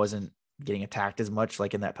he wasn't getting attacked as much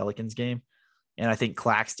like in that Pelicans game. And I think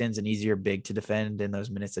Claxton's an easier big to defend in those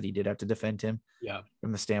minutes that he did have to defend him. Yeah.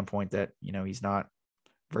 From the standpoint that, he's not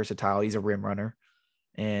versatile. He's a rim runner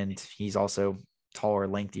and he's also taller,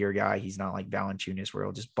 lengthier guy. He's not like Valanciunas where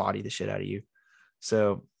he'll just body the shit out of you.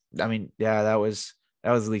 So, that was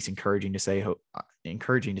at least encouraging to say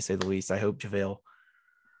the least. I hope JaVale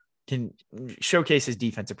can showcase his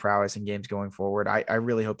defensive prowess in games going forward. I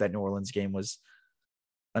really hope that New Orleans game was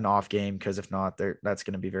an off game, because if not, that's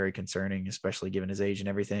going to be very concerning, especially given his age and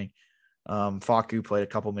everything. Facu played a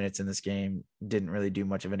couple minutes in this game, didn't really do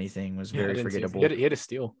much of anything, was very forgettable. He had a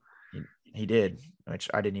steal. He did, which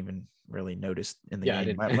I didn't even really notice in the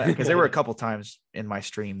game, I because there were a couple times in my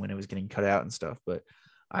stream when it was getting cut out and stuff, but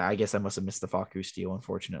I guess I must have missed the Facu steal,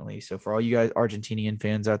 unfortunately. So for all you guys Argentinian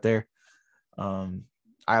fans out there,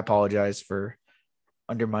 I apologize for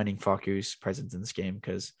undermining Facu's presence in this game,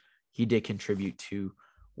 because he did contribute to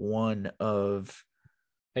one of.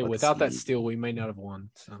 Hey, without that steal, we may not have won.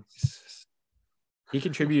 So he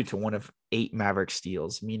contributed to one of 8 Mavericks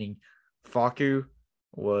steals, meaning Facu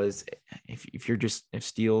was, if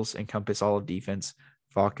steals encompass all of defense,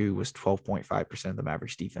 Facu was 12.5% of the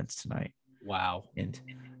Mavericks defense tonight. Wow. And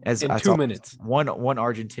as in 2 minutes, one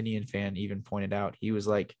Argentinian fan even pointed out, he was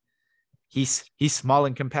like, he's small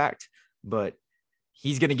and compact, but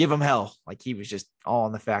he's going to give him hell. Like, he was just all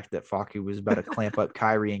on the fact that Facu was about to clamp up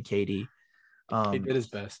Kyrie and KD. He did his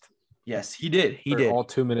best. Yes, he did. He For did. all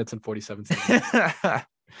 2 minutes and 47 seconds.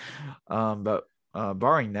 But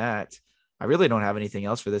barring that, I really don't have anything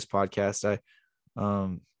else for this podcast. It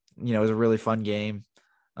was a really fun game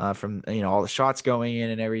from, all the shots going in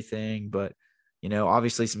and everything. But,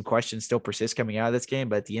 obviously some questions still persist coming out of this game.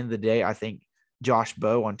 But at the end of the day, I think Josh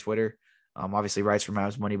Bowe on Twitter, obviously writes for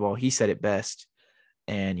Mavs Moneyball. He said it best.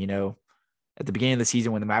 And, at the beginning of the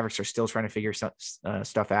season, when the Mavericks are still trying to figure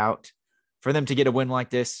stuff out, for them to get a win like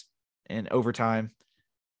this in overtime,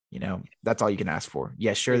 that's all you can ask for.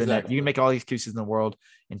 Yeah, sure. Exactly. You can make all the excuses in the world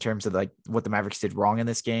in terms of like what the Mavericks did wrong in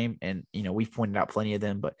this game. And, we've pointed out plenty of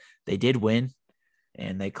them, but they did win.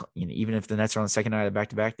 And they, even if the Nets are on the second night of the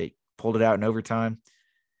back-to-back, they pulled it out in overtime.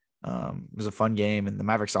 It was a fun game, and the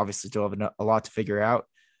Mavericks obviously still have a lot to figure out.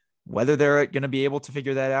 Whether they're going to be able to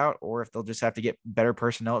figure that out, or if they'll just have to get better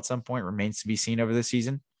personnel at some point, remains to be seen over the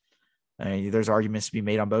season. There's arguments to be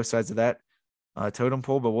made on both sides of that totem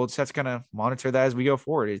pole, but we'll just have to kind of monitor that as we go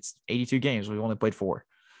forward. It's 82 games. We've only played 4.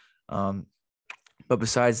 But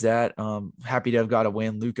besides that, happy to have got a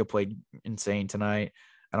win. Luka played insane tonight.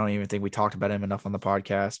 I don't even think we talked about him enough on the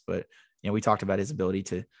podcast, but we talked about his ability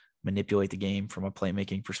to manipulate the game from a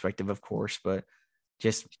playmaking perspective, of course, but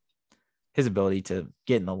just his ability to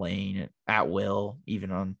get in the lane at will,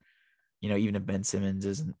 even on, even if Ben Simmons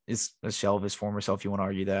is a shell of his former self, you want to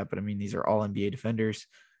argue that, but I mean, these are all NBA defenders.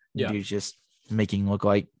 Yeah. Dude's just making look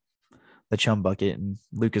like the chum bucket, and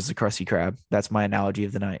Luka's the Krusty Krab. That's my analogy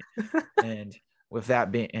of the night. And with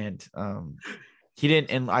that being, he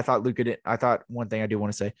didn't, and I thought Luka did. I thought one thing I do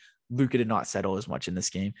want to say, Luka did not settle as much in this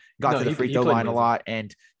game. Got to the free throw line a lot,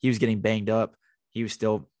 and he was getting banged up. He was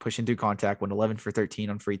still pushing through contact, went 11 for 13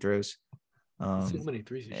 on free throws. So many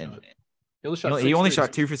threes he shot. He only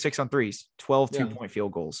shot 2 for 6 on threes, 12 2-point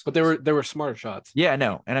field goals. But they were smarter shots. Yeah,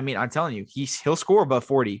 no. And I mean, I'm telling you, he'll score above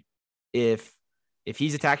 40 if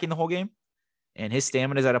he's attacking the whole game, and his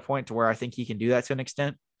stamina is at a point to where I think he can do that to an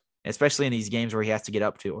extent, especially in these games where he has to get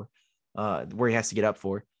up to, or where he has to get up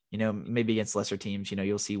for, maybe against lesser teams,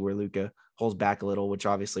 you'll see where Luka holds back a little, which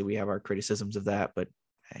obviously we have our criticisms of that, but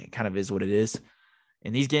it kind of is what it is.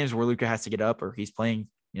 In these games where Luka has to get up, or he's playing,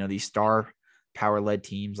 these star power-led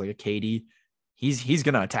teams like a KD, he's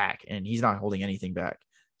going to attack, and he's not holding anything back.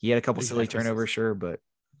 He had a couple silly turnovers, sure, but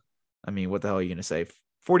I mean, what the hell are you going to say?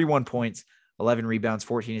 41 points, 11 rebounds,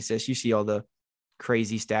 14 assists. You see all the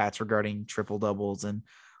crazy stats regarding triple doubles, and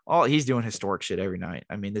all he's doing historic shit every night.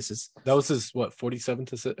 I mean, that was his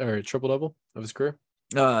 47th or triple double of his career.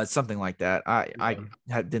 Something like that. I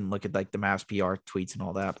didn't look at like the Mavs PR tweets and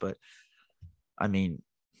all that, but I mean,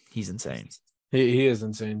 he's insane. He is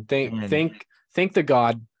insane. Thank the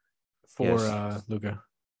God for Luka.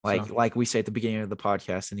 Like we say at the beginning of the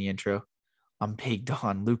podcast in the intro, I'm baked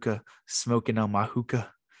on Luka, smoking on my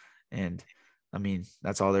hookah, and I mean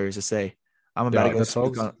that's all there is to say. I'm about to go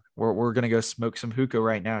smoke on. We're gonna go smoke some hookah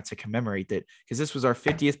right now to commemorate that, because this was our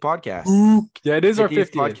 50th podcast. Yeah, it is our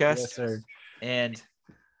 50th podcast. Yes, sir. And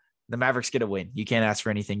the Mavericks get a win. You can't ask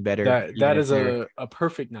for anything better. That is a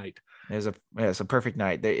perfect night. It's a perfect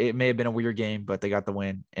night. It may have been a weird game, but they got the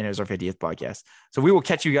win, and it was our 50th podcast. So we will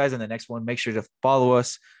catch you guys in the next one. Make sure to follow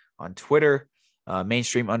us on Twitter,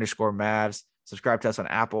 mainstream_Mavs. Subscribe to us on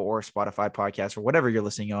Apple or Spotify podcasts, or whatever you're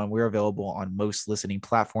listening on. We're available on most listening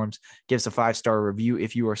platforms. Give us a 5-star review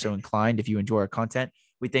if you are so inclined, if you enjoy our content.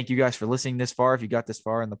 We thank you guys for listening this far, if you got this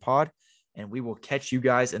far in the pod. And we will catch you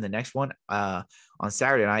guys in the next one on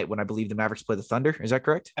Saturday night when I believe the Mavericks play the Thunder. Is that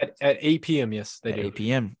correct? At 8 p.m. Yes, they do. 8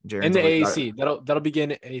 p.m. In the AAC. That'll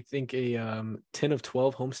begin, I think, a 10 of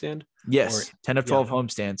 12 homestand. Yes, 10 of 12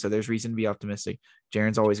 homestand. So there's reason to be optimistic.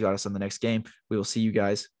 Jaren's always got us on the next game. We will see you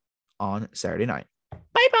guys on Saturday night.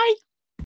 Bye-bye.